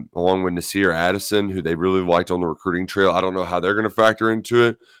 along with Nasir Addison, who they really liked on the recruiting trail. I don't know how they're going to factor into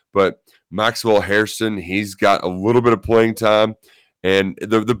it, but Maxwell Hairston, he's got a little bit of playing time. And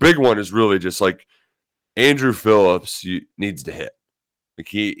the big one is really just Andrew Phillips needs to hit.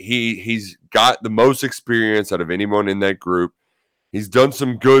 He's got the most experience out of anyone in that group. He's done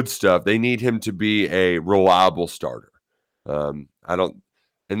some good stuff. They need him to be a reliable starter. And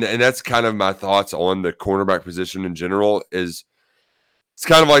that's kind of my thoughts on the cornerback position in general. Is it's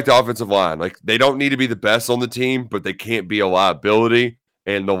kind of like the offensive line. They don't need to be the best on the team, but they can't be a liability.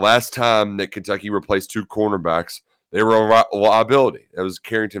 And the last time that Kentucky replaced 2 cornerbacks, they were a liability. That was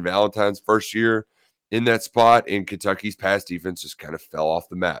Carrington Valentine's first year in that spot, and Kentucky's pass defense just kind of fell off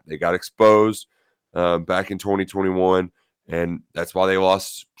the map. They got exposed back in 2021, and that's why they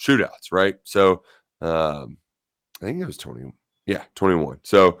lost shootouts, right? So I think it was 21. Yeah, 21.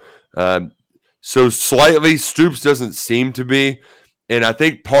 So slightly Stoops doesn't seem to be, and I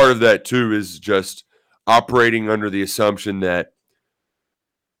think part of that too is just operating under the assumption that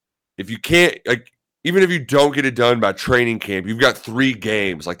if you can't, even if you don't get it done by training camp, you've got 3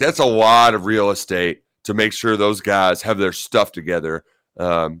 games. That's a lot of real estate to make sure those guys have their stuff together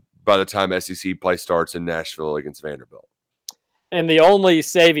by the time SEC play starts in Nashville against Vanderbilt. And the only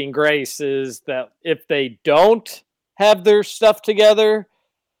saving grace is that if they don't have their stuff together,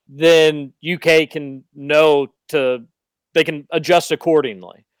 then UK can they can adjust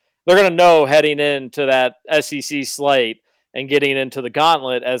accordingly. They're going to know heading into that SEC slate and getting into the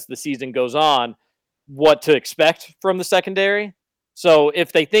gauntlet as the season goes on what to expect from the secondary. So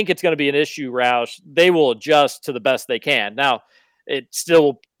if they think it's going to be an issue, Roush, they will adjust to the best they can. Now, it still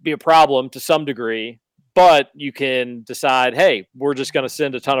will be a problem to some degree, but you can decide, hey, we're just going to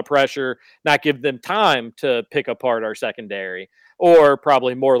send a ton of pressure, not give them time to pick apart our secondary. Or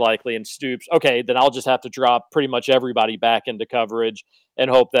probably more likely in Stoops, okay, then I'll just have to drop pretty much everybody back into coverage and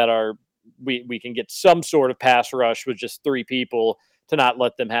hope that we can get some sort of pass rush with just 3 people to not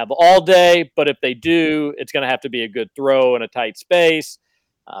let them have all day. But if they do, it's going to have to be a good throw in a tight space.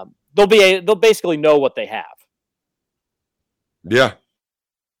 They'll basically know what they have. Yeah.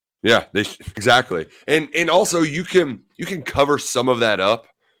 Yeah, exactly. And also you can cover some of that up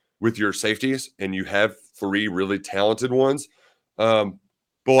with your safeties, and you have 3 really talented ones. But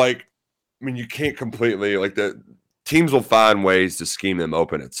like, I mean, you can't completely, like, the teams will find ways to scheme them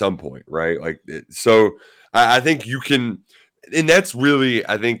open at some point, right? Like, so I think you can, and that's really,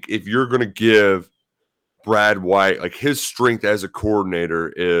 I think if you're going to give Brad White, like, his strength as a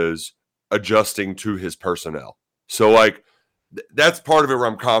coordinator is adjusting to his personnel. So like, that's part of it where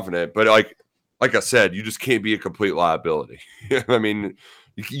I'm confident, but like I said, you just can't be a complete liability. I mean,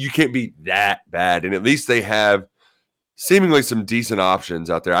 you can't be that bad. And at least they have seemingly some decent options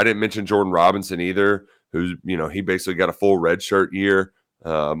out there. I didn't mention Jordan Robinson either, who's, he basically got a full redshirt year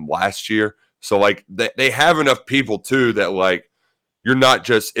last year. So like they have enough people too that, like, you're not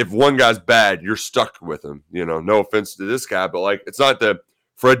just, if one guy's bad, you're stuck with him. No offense to this guy, but like, it's not the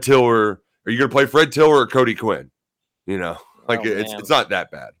Fred Tiller. Are you going to play Fred Tiller or Cody Quinn? Like, it's not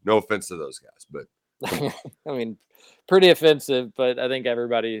that bad. No offense to those guys, but I mean, pretty offensive. But I think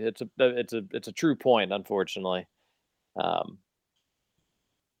everybody, it's a true point, unfortunately. Yeah,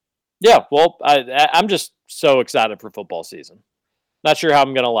 well, I'm just so excited for football season. Not sure how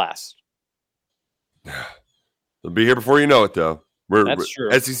I'm going to last. They'll be here before you know it, though. That's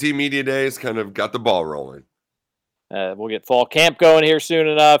true. SEC Media Days kind of got the ball rolling. We'll get fall camp going here soon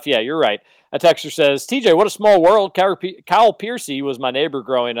enough. Yeah, you're right. A texter says, TJ, what a small world. Kyle Piercy was my neighbor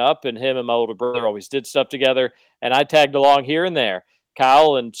growing up, and him and my older brother always did stuff together, and I tagged along here and there.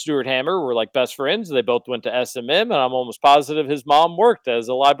 Kyle and Stuart Hammer were like best friends. They both went to SMM, and I'm almost positive his mom worked as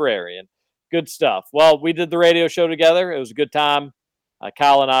a librarian. Good stuff. Well, we did the radio show together. It was a good time.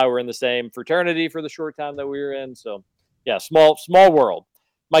 Kyle and I were in the same fraternity for the short time that we were in. So, yeah, small world.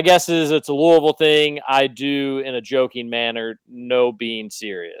 My guess is it's a Louisville thing. I do, in a joking manner, no being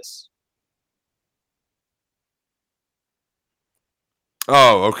serious.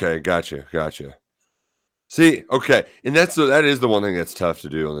 Oh, okay. Gotcha. See, okay. And that is the one thing that's tough to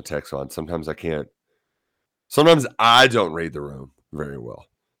do on the text line. Sometimes I don't read the room very well.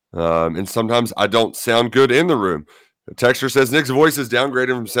 And sometimes I don't sound good in the room. The texter says Nick's voice is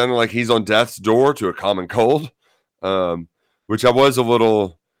downgraded from sounding like he's on death's door to a common cold, which I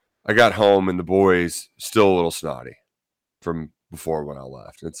got home and the boys still a little snotty from before when I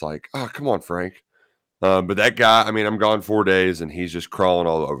left. It's like, oh, come on, Frank. But that guy, I mean, I'm gone 4 days and he's just crawling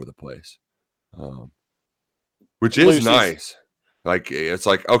all over the place, which is nice. Like, it's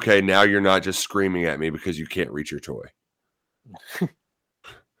like, okay, now you're not just screaming at me because you can't reach your toy.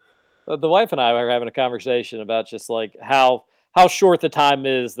 The wife and I were having a conversation about just like how short the time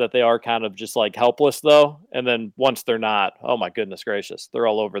is that they are kind of just like helpless, though. And then once they're not, oh my goodness gracious, they're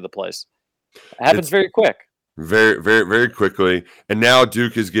all over the place. It happens very quick. Very, very, very quickly. And now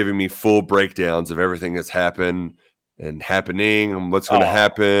Duke is giving me full breakdowns of everything that's happened and happening and what's going to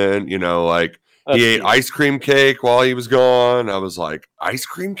happen. Like, he ate ice cream cake while he was gone. I was like, ice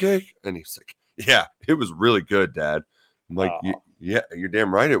cream cake? And he's like, yeah, it was really good, Dad. I'm like, yeah, you're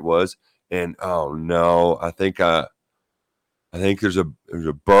damn right it was. And oh no, I think there's a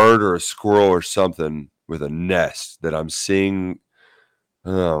bird or a squirrel or something with a nest that I'm seeing.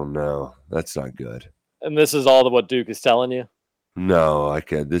 Oh no, that's not good. And this is all what Duke is telling you? No,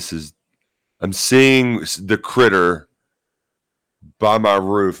 I'm seeing the critter by my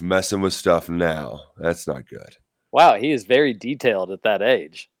roof messing with stuff now. That's not good. Wow, he is very detailed at that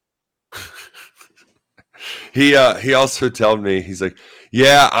age. He also told me, he's like,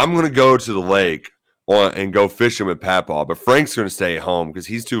 yeah, I'm going to go to the lake and go fishing with Papaw, but Frank's going to stay at home because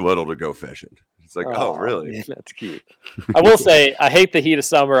he's too little to go fishing. It's like, oh, really? That's cute. I will say, I hate the heat of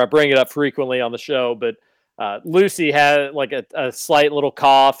summer. I bring it up frequently on the show, but Lucy had like a slight little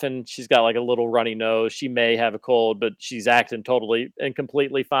cough and she's got like a little runny nose. She may have a cold, but she's acting totally and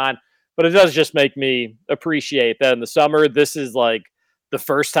completely fine. But it does just make me appreciate that in the summer, this is like the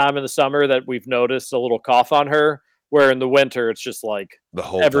first time in the summer that we've noticed a little cough on her, where in the winter, it's just like the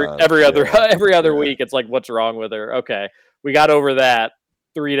whole every other week. It's like, what's wrong with her? Okay. We got over that.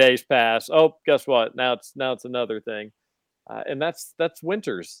 3 days pass. Oh, guess what? Now it's another thing. And that's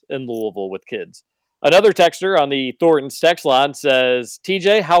winters in Louisville with kids. Another texter on the Thornton's text line says,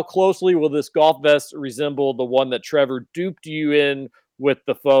 TJ, how closely will this golf vest resemble the one that Trevor duped you in with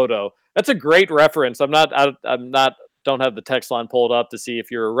the photo? That's a great reference. I'm not don't have the text line pulled up to see if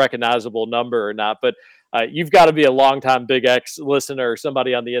you're a recognizable number or not, but you've got to be a longtime Big X listener or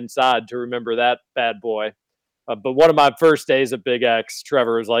somebody on the inside to remember that bad boy. But one of my first days at Big X,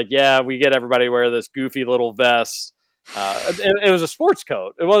 Trevor was like, yeah, we get everybody to wear this goofy little vest. It was a sports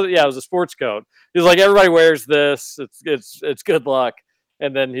coat. It was a sports coat. He was like, everybody wears this. It's good luck.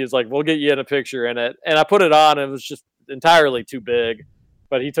 And then he was like, we'll get you in a picture in it. And I put it on, and it was just entirely too big.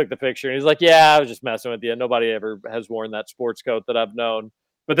 But he took the picture, and he's like, yeah, I was just messing with you. Nobody ever has worn that sports coat that I've known.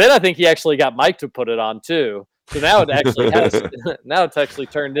 But then I think he actually got Mike to put it on too. So now it actually now it's actually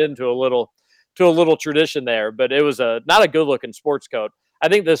turned into a little tradition there. But it was not a good looking sports coat. I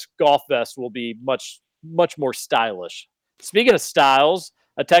think this golf vest will be much more stylish. Speaking of styles,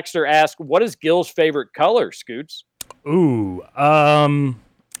 a texter asked, what is Gil's favorite color, Scoots? Ooh, I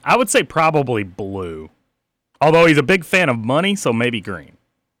would say probably blue. Although he's a big fan of money, so maybe green.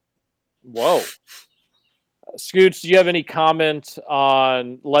 Whoa. Scoots, do you have any comment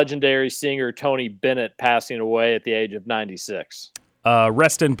on legendary singer Tony Bennett passing away at the age of 96?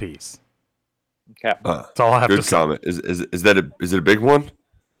 Rest in peace. Okay. That's all I have to say. Good comment. Is it a big one?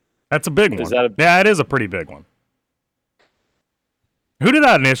 That's a big one. Yeah, it is a pretty big one. Who did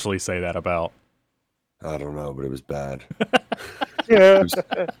I initially say that about? I don't know, but it was bad.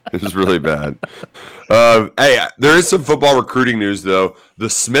 It was really bad. Hey, there is some football recruiting news, though. The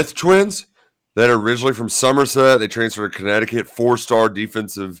Smith twins that are originally from Somerset, they transferred to Connecticut, 4-star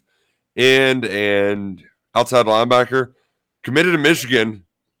defensive end and outside linebacker, committed to Michigan,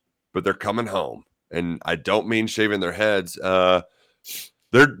 but they're coming home. And I don't mean shaving their heads. They're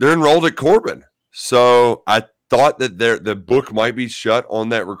enrolled at Corbin. So I thought that the book might be shut on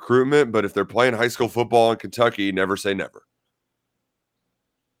that recruitment, but if they're playing high school football in Kentucky, never say never.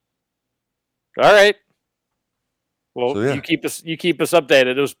 All right. Well, So, yeah. you keep us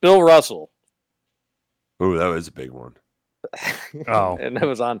updated. It was Bill Russell. Oh, that was a big one. Oh. And it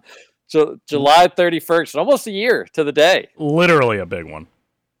was on July 31st, almost a year to the day. Literally a big one.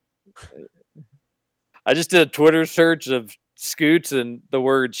 I just did a Twitter search of Scoots and the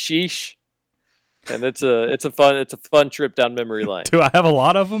word sheesh. And it's a fun trip down memory lane. Do I have a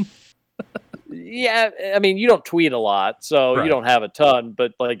lot of them? Yeah, I mean, you don't tweet a lot, so Right. you don't have a ton,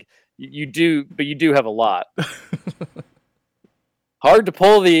 but like you do have a lot. Hard to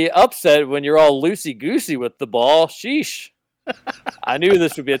pull the upset when you're all loosey-goosey with the ball. Sheesh. I knew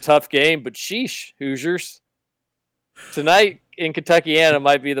this would be a tough game, but sheesh, Hoosiers. Tonight in Kentuckiana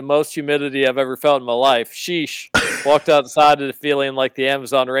might be the most humidity I've ever felt in my life. Sheesh. Walked outside it feeling like the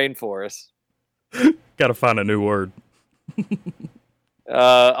Amazon rainforest. Got to find a new word.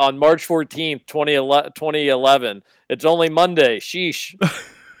 On March 14th, 2011. It's only Monday. Sheesh.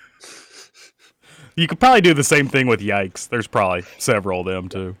 You could probably do the same thing with yikes. There's probably several of them,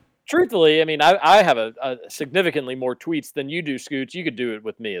 too. Truthfully, I mean, I have a significantly more tweets than you do, Scoots. You could do it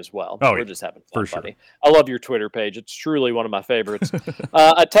with me as well. Oh, We're yeah, just having fun, for sure. buddy. I love your Twitter page. It's truly one of my favorites.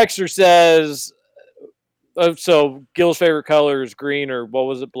 A texter says, so Gil's favorite color is green, or what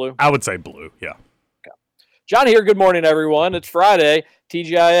was it, blue? I would say blue, yeah. John here. Good morning, everyone. It's Friday.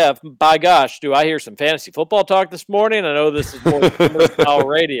 TGIF. By gosh, do I hear some fantasy football talk this morning? I know this is more commercial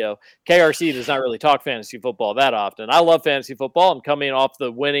radio. KRC does not really talk fantasy football that often. I love fantasy football. I'm coming off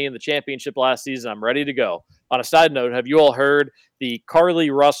the winning in the championship last season. I'm ready to go. On a side note, have you all heard the Carly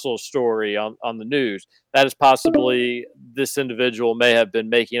Russell story on the news? That is possibly this individual may have been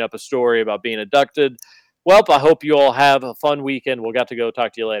making up a story about being abducted. Well, I hope you all have a fun weekend. We'll get to go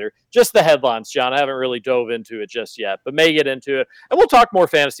talk to you later. Just the headlines, John. I haven't really dove into it just yet, but may get into it. And we'll talk more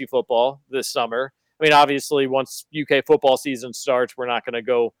fantasy football this summer. I mean, obviously, once UK football season starts, we're not going to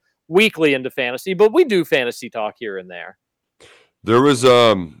go weekly into fantasy, but we do fantasy talk here and there. There was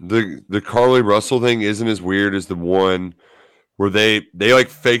the Carly Russell thing isn't as weird as the one where they like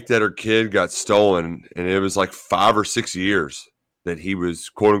faked that her kid got stolen, and it was like 5 or 6 years that he was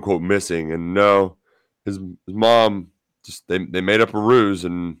quote unquote missing. And no, his mom just they made up a ruse,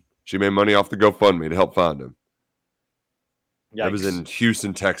 and she made money off the GoFundMe to help find him. Yikes. That was in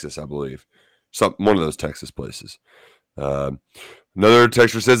Houston, Texas, I believe. One of those Texas places. Another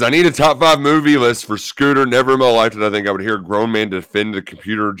texter says, I need a top 5 movie list for Scooter. Never in my life did I think I would hear a grown man defend a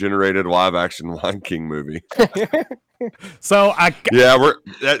computer-generated live-action Lion King movie. So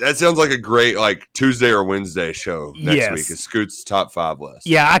that sounds like a great Tuesday or Wednesday show next week. Is Scoot's top 5 list.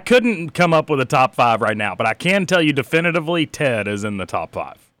 Yeah, I couldn't come up with a top 5 right now, but I can tell you definitively Ted is in the top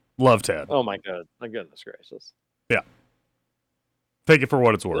 5. Love Ted. Oh my goodness gracious. Yeah. Take it for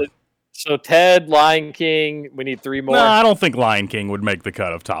what it's worth. So Ted, Lion King, we need 3 more. No, I don't think Lion King would make the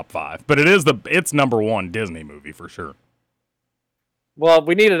cut of top 5, but it's number 1 Disney movie for sure. Well,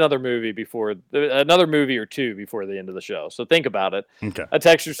 we need another movie or two before the end of the show. So think about it. Okay. A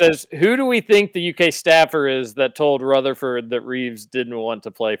texter says, who do we think the UK staffer is that told Rutherford that Reeves didn't want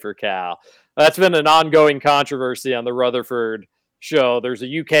to play for Cal? That's been an ongoing controversy on the Rutherford show. There's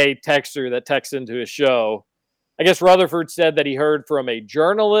a UK texter that texts into his show. I guess Rutherford said that he heard from a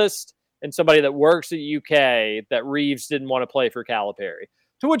journalist and somebody that works at UK that Reeves didn't want to play for Calipari.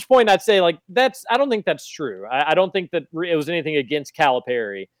 To which point I'd say, I don't think that's true. I don't think that it was anything against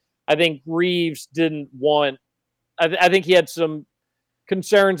Calipari. I think Reeves didn't want... I think he had some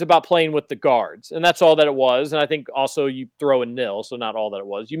concerns about playing with the guards, and that's all that it was. And I think also you throw in nil, so not all that it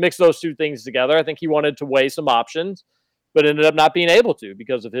was. You mix those two things together. I think he wanted to weigh some options, but ended up not being able to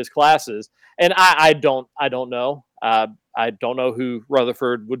because of his classes. And I don't know. I don't know who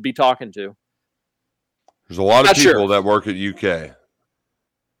Rutherford would be talking to. There's a lot of people that work at UK.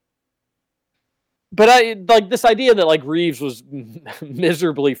 But I like this idea that Reeves was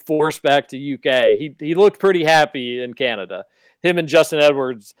miserably forced back to UK. He looked pretty happy in Canada. Him and Justin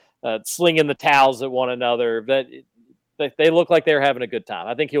Edwards slinging the towels at one another. That they look like they're having a good time.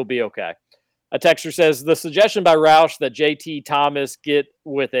 I think he'll be okay. A texter says the suggestion by Roush that JT Thomas get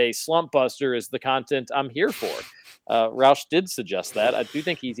with a slump buster is the content I'm here for. Roush did suggest that. I do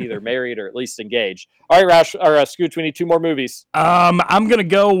think he's either married or at least engaged. All right, Roush or Scooch, we need 2 more movies. I'm gonna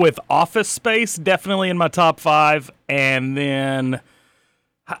go with Office Space, definitely in my top 5, and then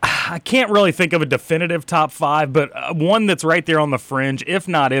I can't really think of a definitive top 5, but one that's right there on the fringe, if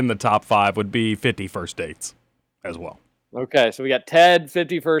not in the top 5, would be 50 First Dates as well. Okay, so we got Ted,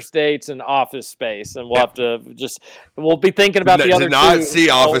 50 First Dates, and Office Space, and we'll have to we'll be thinking about the other two. Did not see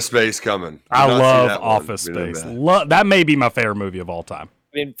Office Space coming. I love Office Space. That may be my favorite movie of all time.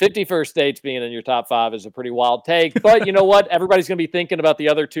 I mean, 50 First Dates being in your top 5 is a pretty wild take, but you know what? Everybody's going to be thinking about the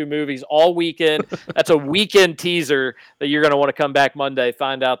other 2 movies all weekend. That's a weekend teaser that you're going to want to come back Monday,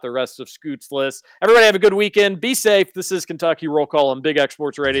 find out the rest of Scoot's list. Everybody have a good weekend. Be safe. This is Kentucky Roll Call on Big X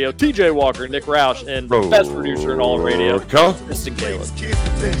Sports Radio. TJ Walker, Nick Roush, and the best producer in all of radio, Mr. Caleb.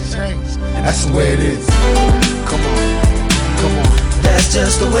 That's the way it is. Come on. That's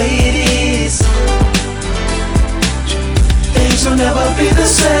just the way it is. Things will never be the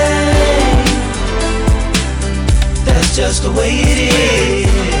same. That's just the way it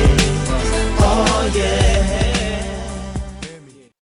is.